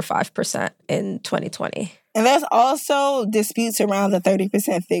 4 or 5% in 2020. And there's also disputes around the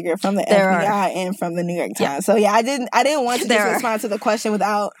 30% figure from the FBI and from the New York Times. Yeah. So yeah, I didn't want to just respond to the question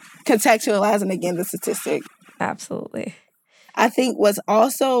without contextualizing again the statistic. Absolutely. I think what's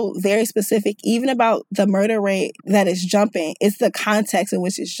also very specific, even about the murder rate that is jumping, is the context in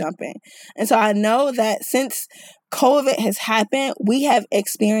which it's jumping. And so I know that since COVID has happened, we have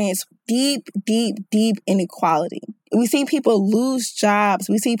experienced deep inequality. We've seen people lose jobs.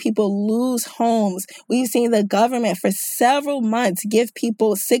 We've seen people lose homes. We've seen the government for several months give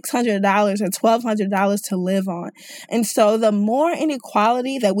people $600 or $1,200 to live on. And so the more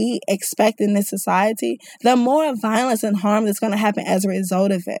inequality that we expect in this society, the more violence and harm that's going to happen as a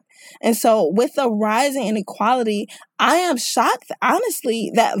result of it. And so with the rising inequality, I am shocked, honestly,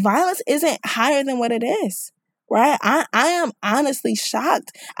 that violence isn't higher than what it is. Right? I am honestly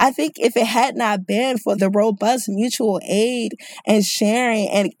shocked. I think if it had not been for the robust mutual aid and sharing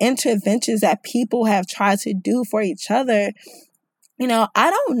and interventions that people have tried to do for each other, I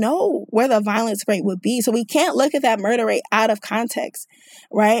don't know where the violence rate would be. So we can't look at that murder rate out of context,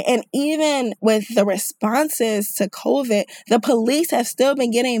 right? And even with the responses to COVID, the police have still been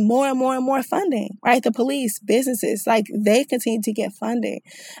getting more and more funding, right? The police, businesses, they continue to get funding.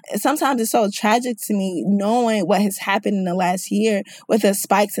 Sometimes it's so tragic to me knowing what has happened in the last year with the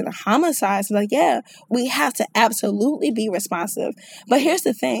spikes in the homicides. Yeah, we have to absolutely be responsive. But here's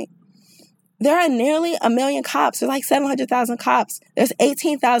the thing. There are nearly 1 million cops. There's like 700,000 cops. There's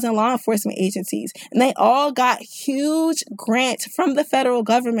 18,000 law enforcement agencies, and they all got huge grants from the federal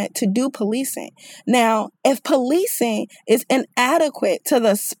government to do policing. Now, if policing is inadequate to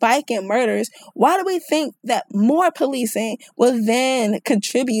the spike in murders, why do we think that more policing will then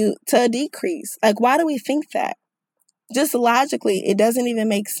contribute to a decrease? Like, why do we think that? Just logically, it doesn't even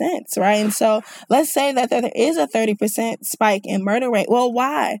make sense, right? And so let's say that there is a 30% spike in murder rate. Well,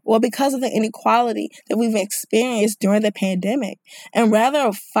 why? Well, because of the inequality that we've experienced during the pandemic. And rather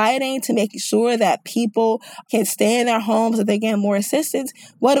than fighting to make sure that people can stay in their homes, that they get more assistance,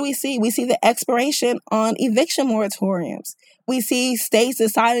 what do we see? We see the expiration on eviction moratoriums. We see states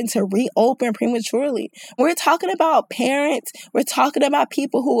deciding to reopen prematurely. We're talking about parents. We're talking about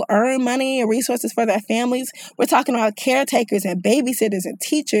people who earn money and resources for their families. We're talking about caretakers and babysitters and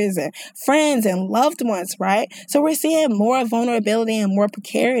teachers and friends and loved ones, right? So we're seeing more vulnerability and more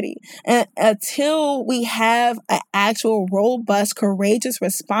precarity. And until we have an actual robust, courageous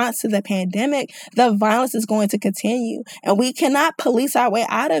response to the pandemic, the violence is going to continue. And we cannot police our way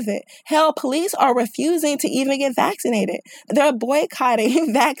out of it. Hell, police are refusing to even get vaccinated. They're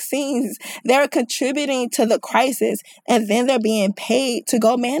boycotting vaccines. They're contributing to the crisis, and then they're being paid to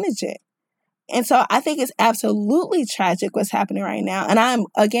go manage it. And so I think it's absolutely tragic what's happening right now. And I'm,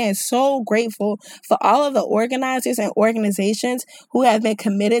 again, so grateful for all of the organizers and organizations who have been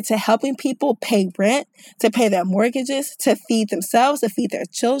committed to helping people pay rent, to pay their mortgages, to feed themselves, to feed their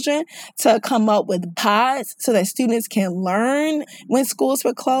children, to come up with pods so that students can learn when schools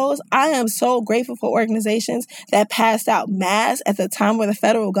were closed. I am so grateful for organizations that passed out masks at the time where the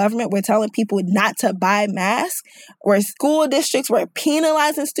federal government were telling people not to buy masks, where school districts were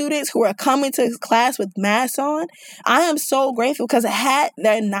penalizing students who were coming to class with masks on. I am so grateful because had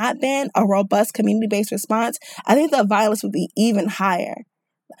there not been a robust community-based response, I think the violence would be even higher.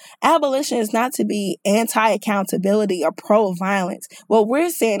 Abolition is not to be anti-accountability or pro-violence. What we're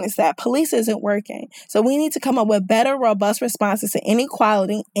saying is that police isn't working. So we need to come up with better, robust responses to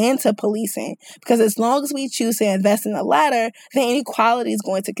inequality and to policing. Because as long as we choose to invest in the latter, the inequality is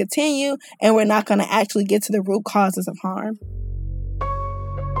going to continue and we're not going to actually get to the root causes of harm.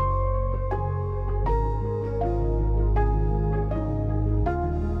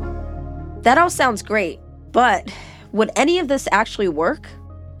 That all sounds great, but would any of this actually work?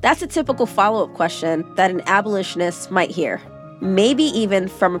 That's a typical follow-up question that an abolitionist might hear, maybe even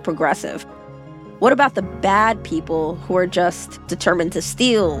from a progressive. What about the bad people who are just determined to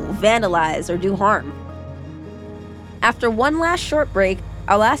steal, vandalize, or do harm? After one last short break,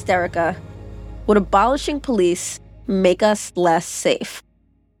 I'll ask Erica, would abolishing police make us less safe?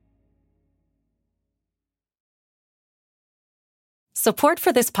 Support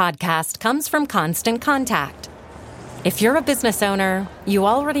for this podcast comes from Constant Contact. If you're a business owner, you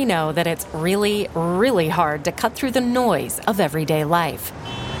already know that it's really, really hard to cut through the noise of everyday life.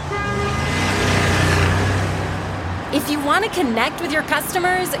 If you want to connect with your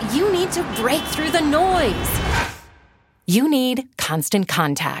customers, you need to break through the noise. You need Constant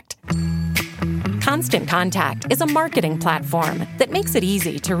Contact. Constant Contact is a marketing platform that makes it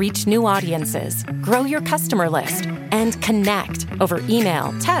easy to reach new audiences, grow your customer list, and connect over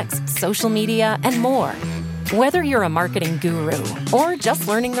email, text, social media, and more. Whether you're a marketing guru or just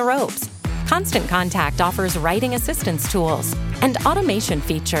learning the ropes, Constant Contact offers writing assistance tools and automation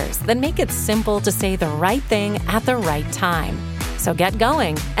features that make it simple to say the right thing at the right time. So get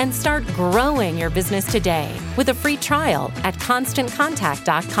going and start growing your business today with a free trial at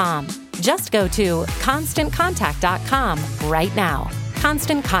ConstantContact.com. Just go to ConstantContact.com right now.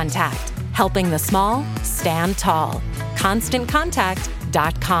 Constant Contact, helping the small stand tall.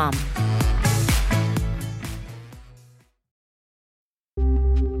 ConstantContact.com.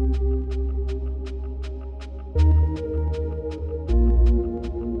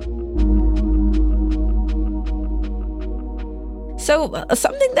 So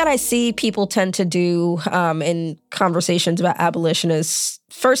something that I see people tend to do in conversations about abolition is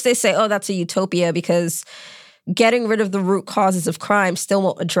first they say, oh, that's a utopia because getting rid of the root causes of crime still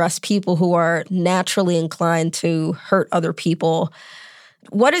won't address people who are naturally inclined to hurt other people.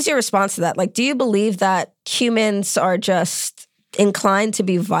 What is your response to that? Like, do you believe that humans are just inclined to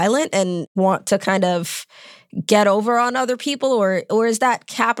be violent and want to kind of get over on other people? Or is that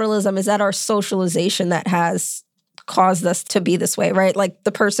capitalism? Is that our socialization that has caused us to be this way, right? Like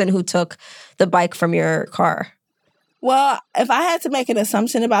the person who took the bike from your car. Well, if I had to make an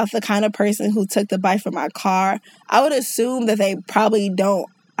assumption about the kind of person who took the bike from my car, I would assume that they probably don't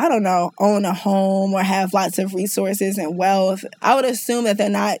I don't know, own a home or have lots of resources and wealth, I would assume that they're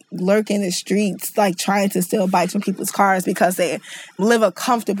not lurking the streets, like trying to steal bikes from people's cars because they live a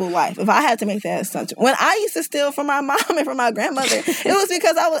comfortable life. If I had to make that assumption. When I used to steal from my mom and from my grandmother, it was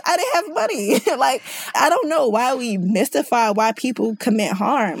because I didn't have money. Like, I don't know why we mystify why people commit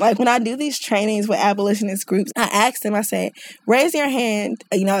harm. Like, when I do these trainings with abolitionist groups, I ask them, I say, raise your hand,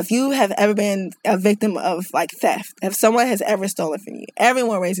 if you have ever been a victim of, like, theft, if someone has ever stolen from you.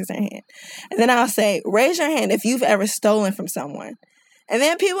 Everyone raises their hand. And then I'll say, raise your hand if you've ever stolen from someone. And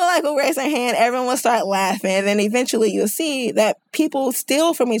then people will raise their hand, everyone will start laughing, and then eventually you'll see that people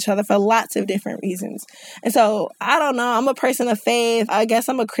steal from each other for lots of different reasons. And so, I don't know, I'm a person of faith, I guess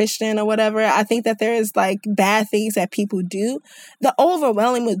I'm a Christian or whatever. I think that there's bad things that people do. The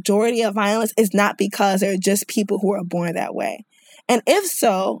overwhelming majority of violence is not because they're just people who are born that way. And if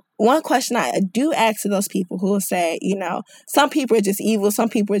so, one question I do ask to those people who will say, some people are just evil, some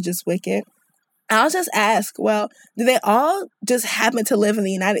people are just wicked. I'll just ask, well, do they all just happen to live in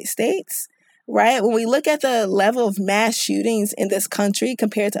the United States, right? When we look at the level of mass shootings in this country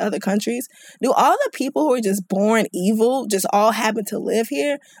compared to other countries, do all the people who are just born evil just all happen to live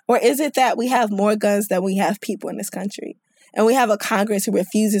here? Or is it that we have more guns than we have people in this country? And we have a Congress who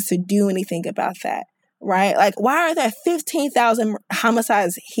refuses to do anything about that, right? Like, why are there 15,000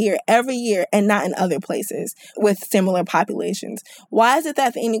 homicides here every year and not in other places with similar populations? Why is it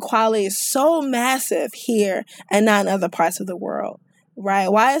that the inequality is so massive here and not in other parts of the world, right?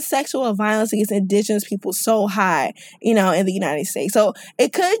 Why is sexual violence against indigenous people so high, in the United States? So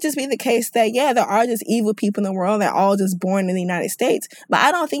it could just be the case that, yeah, there are just evil people in the world that are all just born in the United States. But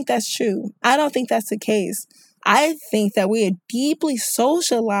I don't think that's true. I don't think that's the case. I think that we are deeply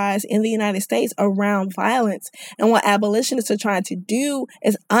socialized in the United States around violence. And what abolitionists are trying to do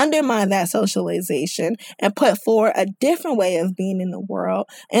is undermine that socialization and put forward a different way of being in the world.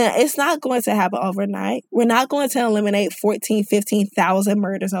 And it's not going to happen overnight. We're not going to eliminate 14,000, 15,000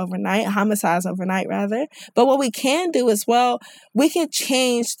 murders overnight, homicides overnight, rather. But what we can do is, we can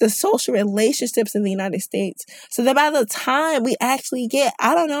change the social relationships in the United States so that by the time we actually get,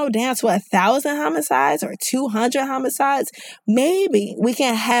 down to 1,000 homicides or 200 homicides, maybe we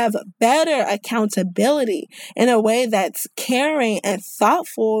can have better accountability in a way that's caring and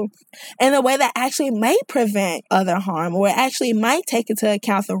thoughtful, in a way that actually might prevent other harm, or actually might take into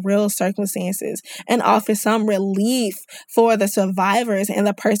account the real circumstances and offer some relief for the survivors and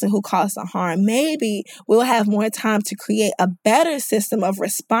the person who caused the harm. Maybe we'll have more time to create a better system of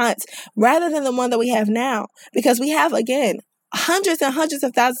response rather than the one that we have now, because we have, again, hundreds and hundreds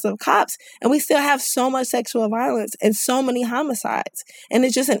of thousands of cops, and we still have so much sexual violence and so many homicides. And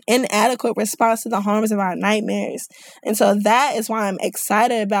it's just an inadequate response to the harms of our nightmares. And so that is why I'm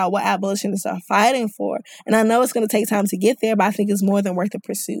excited about what abolitionists are fighting for. And I know it's going to take time to get there, but I think it's more than worth the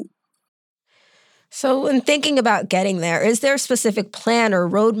pursuit. So in thinking about getting there, is there a specific plan or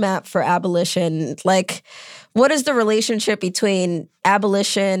roadmap for abolition? What is the relationship between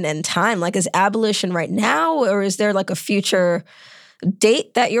abolition and time? Is abolition right now, or is there a future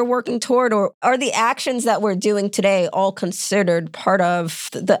date that you're working toward? Or are the actions that we're doing today all considered part of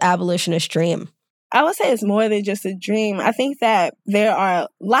the abolitionist dream? I would say it's more than just a dream. I think that there are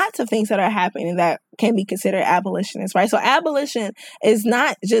lots of things that are happening that can be considered abolitionist, right? So abolition is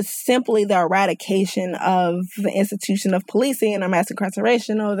not just simply the eradication of the institution of policing or mass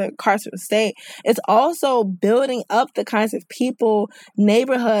incarceration or the carceral state. It's also building up the kinds of people,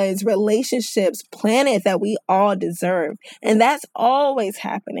 neighborhoods, relationships, planet that we all deserve. And that's always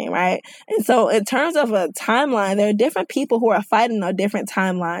happening, right? And so in terms of a timeline, there are different people who are fighting on different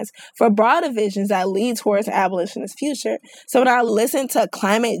timelines for broader visions that lead towards an abolitionist future. So when I listen to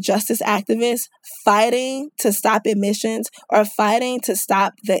climate justice activists fighting to stop emissions or fighting to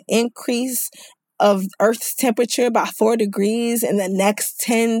stop the increase of Earth's temperature by 4 degrees in the next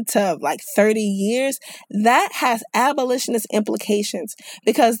 10 to 30 years, that has abolitionist implications,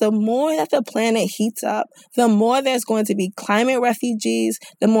 because the more that the planet heats up, the more there's going to be climate refugees,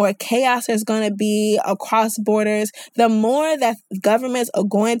 the more chaos there's going to be across borders, the more that governments are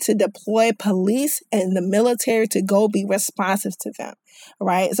going to deploy police and the military to go be responsive to them.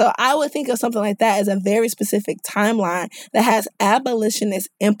 Right? So I would think of something like that as a very specific timeline that has abolitionist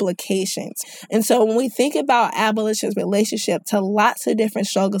implications. And so when we think about abolition's relationship to lots of different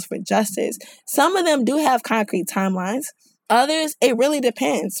struggles for justice, some of them do have concrete timelines. Others, it really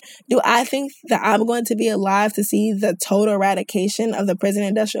depends. Do I think that I'm going to be alive to see the total eradication of the prison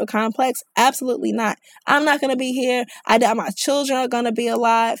industrial complex? Absolutely not. I'm not going to be here. I doubt my children are going to be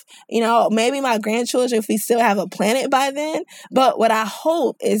alive. You know, maybe my grandchildren if we still have a planet by then. But what I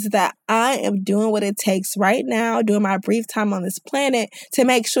hope is that I am doing what it takes right now, during my brief time on this planet, to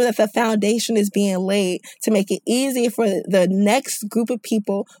make sure that the foundation is being laid, to make it easier for the next group of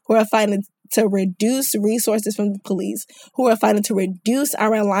people who are fighting to reduce resources from the police, who are fighting to reduce our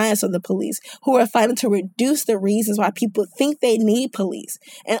reliance on the police, who are fighting to reduce the reasons why people think they need police.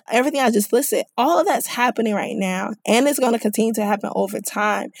 And everything I just listed, all of that's happening right now, and it's going to continue to happen over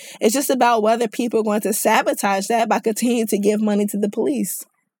time. It's just about whether people are going to sabotage that by continuing to give money to the police.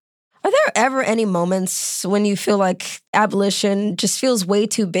 Are there ever any moments when you feel like abolition just feels way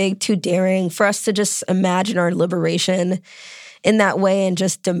too big, too daring for us to just imagine our liberation in that way and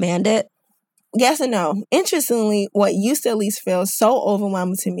just demand it? Yes and no. Interestingly, what used to at least feel so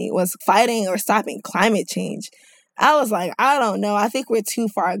overwhelming to me was fighting or stopping climate change. I was like, I don't know. I think we're too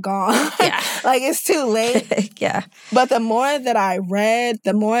far gone. Yeah. Like, it's too late. Yeah. But the more that I read,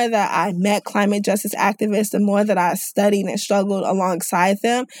 the more that I met climate justice activists, the more that I studied and struggled alongside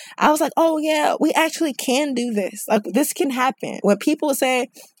them, I was like, oh, yeah, we actually can do this. Like, this can happen. When people say,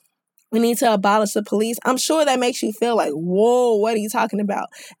 we need to abolish the police, I'm sure that makes you feel like, whoa, what are you talking about?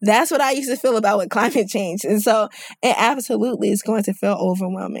 That's what I used to feel about with climate change. And so it absolutely is going to feel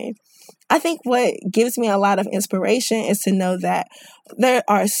overwhelming. I think what gives me a lot of inspiration is to know that there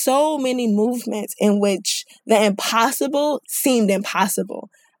are so many movements in which the impossible seemed impossible.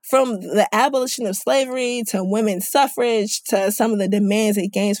 From the abolition of slavery to women's suffrage to some of the demands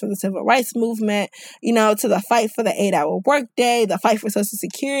it gains from the civil rights movement, you know, to the fight for the 8-hour workday, the fight for Social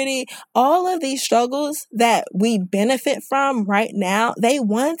Security, all of these struggles that we benefit from right now, they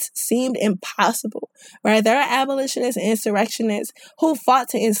once seemed impossible, right? There are abolitionists and insurrectionists who fought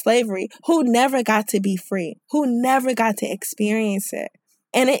to end slavery, who never got to be free, who never got to experience it.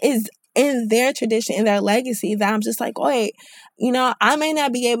 And it is in their tradition, in their legacy, that I'm just like, wait, you know, I may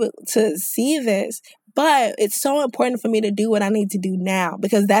not be able to see this, but it's so important for me to do what I need to do now,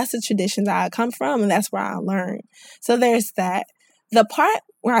 because that's the tradition that I come from and that's where I learned. So there's that. The part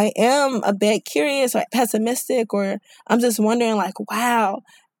where I am a bit curious or pessimistic, or I'm just wondering like, wow,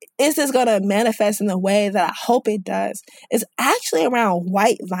 is this going to manifest in the way that I hope it does, is actually around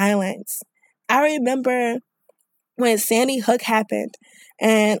white violence. I remember when Sandy Hook happened,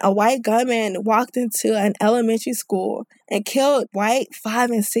 and a white gunman walked into an elementary school and killed white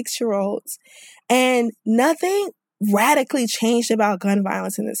 5- and 6-year-olds. And nothing radically changed about gun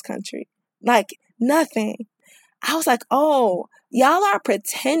violence in this country. Like, nothing. I was like, oh, y'all are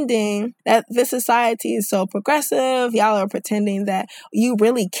pretending that this society is so progressive. Y'all are pretending that you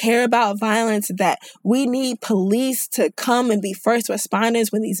really care about violence, that we need police to come and be first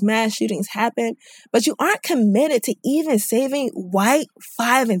responders when these mass shootings happen. But you aren't committed to even saving white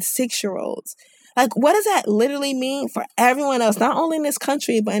 5- and 6-year-olds. Like, what does that literally mean for everyone else, not only in this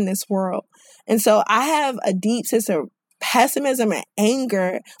country, but in this world? And so I have a deep sense of pessimism and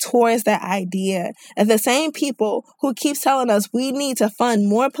anger towards that idea. And the same people who keep telling us we need to fund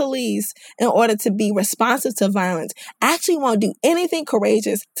more police in order to be responsive to violence actually won't do anything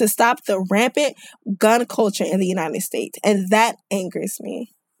courageous to stop the rampant gun culture in the United States. And that angers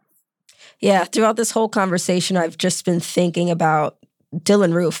me. Yeah, throughout this whole conversation, I've just been thinking about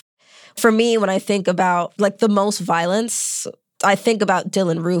Dylann Roof. For me, when I think about like the most violence, I think about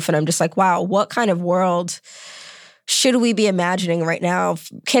Dylann Roof and I'm just like, wow, what kind of world should we be imagining right now?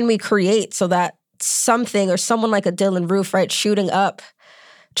 Can we create so that something or someone like a Dylann Roof, right, shooting up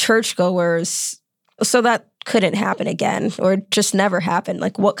churchgoers, so that couldn't happen again or just never happen?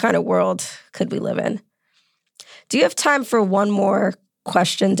 Like, what kind of world could we live in? Do you have time for one more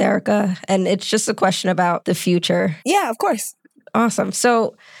question, Derrica? And it's just a question about the future. Yeah, of course. Awesome.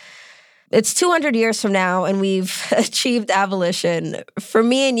 So it's 200 years from now and we've achieved abolition. For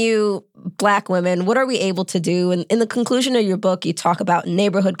me and you, Black women, what are we able to do? And in the conclusion of your book, you talk about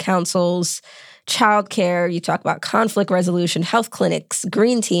neighborhood councils, childcare, you talk about conflict resolution, health clinics,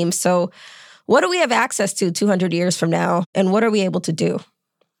 green teams. So what do we have access to 200 years from now? And what are we able to do?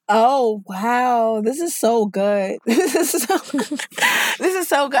 Oh, wow. This is so good. This is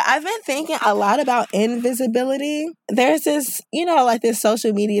so good. I've been thinking a lot about invisibility. There's this, you know, like this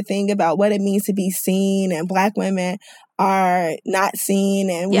social media thing about what it means to be seen, and Black women are not seen,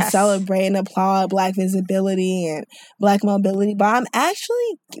 and we celebrate and applaud Black visibility and Black mobility. But I'm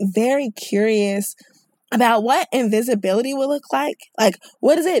actually very curious about what invisibility will look like. Like,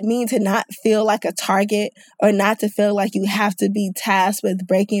 what does it mean to not feel like a target or not to feel like you have to be tasked with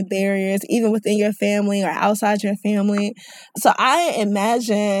breaking barriers, even within your family or outside your family? So I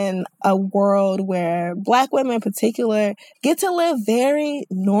imagine a world where Black women in particular get to live very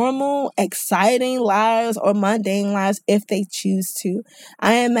normal, exciting lives or mundane lives if they choose to.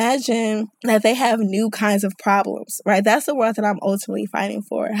 I imagine that they have new kinds of problems, right? That's the world that I'm ultimately fighting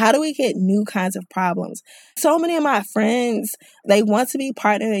for. How do we get new kinds of problems? So many of my friends, they want to be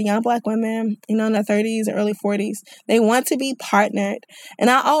partnered, young Black women, in their 30s and early 40s. They want to be partnered. And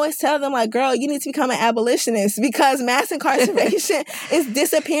I always tell them, like, girl, you need to become an abolitionist because mass incarceration is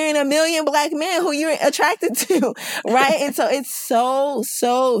disappearing 1 million Black men who you're attracted to, right? And so it's so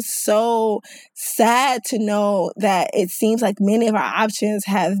sad to know that it seems like many of our options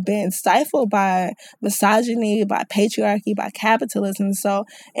have been stifled by misogyny, by patriarchy, by capitalism. So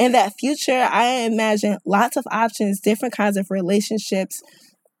in that future, I imagine lots of options, different kinds of relationships,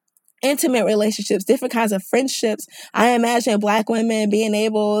 intimate relationships, different kinds of friendships. I imagine Black women being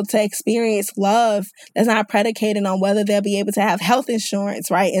able to experience love that's not predicated on whether they'll be able to have health insurance,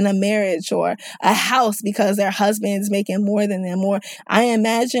 right, in a marriage or a house because their husband's making more than them. Or I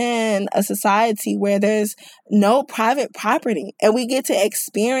imagine a society where there's no private property and we get to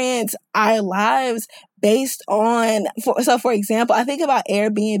experience our lives based on, for example, I think about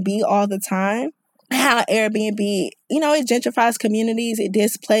Airbnb all the time. How Airbnb, it gentrifies communities, it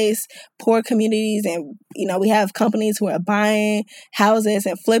displaces poor communities, and, we have companies who are buying houses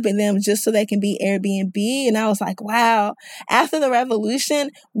and flipping them just so they can be Airbnb. And I was like, wow, after the revolution,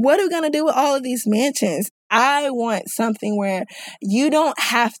 what are we going to do with all of these mansions? I want something where you don't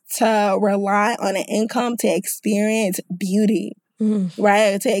have to rely on an income to experience beauty.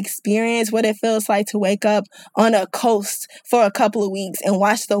 Right? To experience what it feels like to wake up on a coast for a couple of weeks and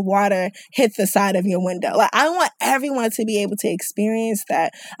watch the water hit the side of your window. Like, I want everyone to be able to experience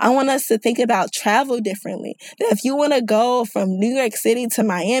that. I want us to think about travel differently. That if you want to go from New York City to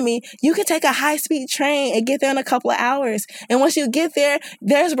Miami, you can take a high-speed train and get there in a couple of hours. And once you get there,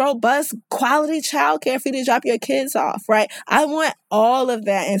 there's robust quality childcare for you to drop your kids off, right? I want all of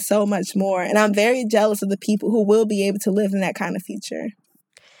that and so much more. And I'm very jealous of the people who will be able to live in that kind of future.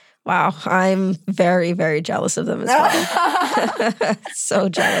 Wow, I'm very, very jealous of them as well. So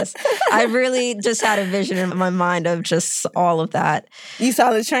jealous. I really just had a vision in my mind of just all of that. You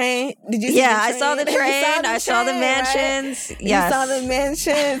saw the train? Did you see the train? I saw the train. I saw the mansions. Right? Yes. You saw the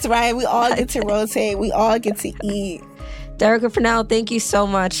mansions, right? We all get to rotate. We all get to eat. Derica Furnell, thank you so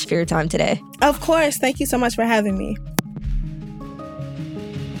much for your time today. Of course. Thank you so much for having me.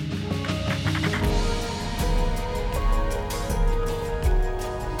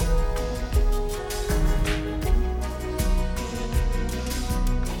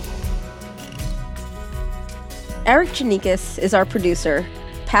 Eric Janikis is our producer.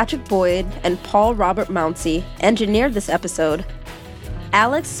 Patrick Boyd and Paul Robert Mounsey engineered this episode.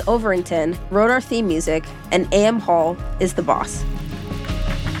 Alex Overington wrote our theme music, and A.M. Hall is the boss.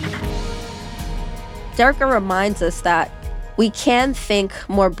 Derica reminds us that we can think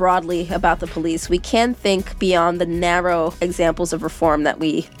more broadly about the police. We can think beyond the narrow examples of reform that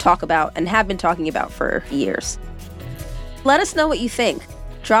we talk about and have been talking about for years. Let us know what you think.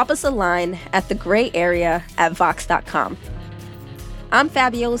 Drop us a line at thegrayarea@vox.com. I'm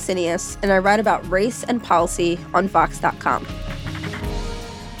Fabiola Cineas, and I write about race and policy on vox.com.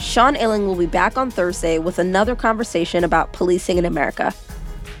 Sean Illing will be back on Thursday with another conversation about policing in America,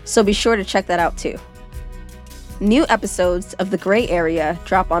 so be sure to check that out too. New episodes of The Gray Area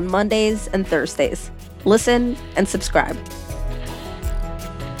drop on Mondays and Thursdays. Listen and subscribe.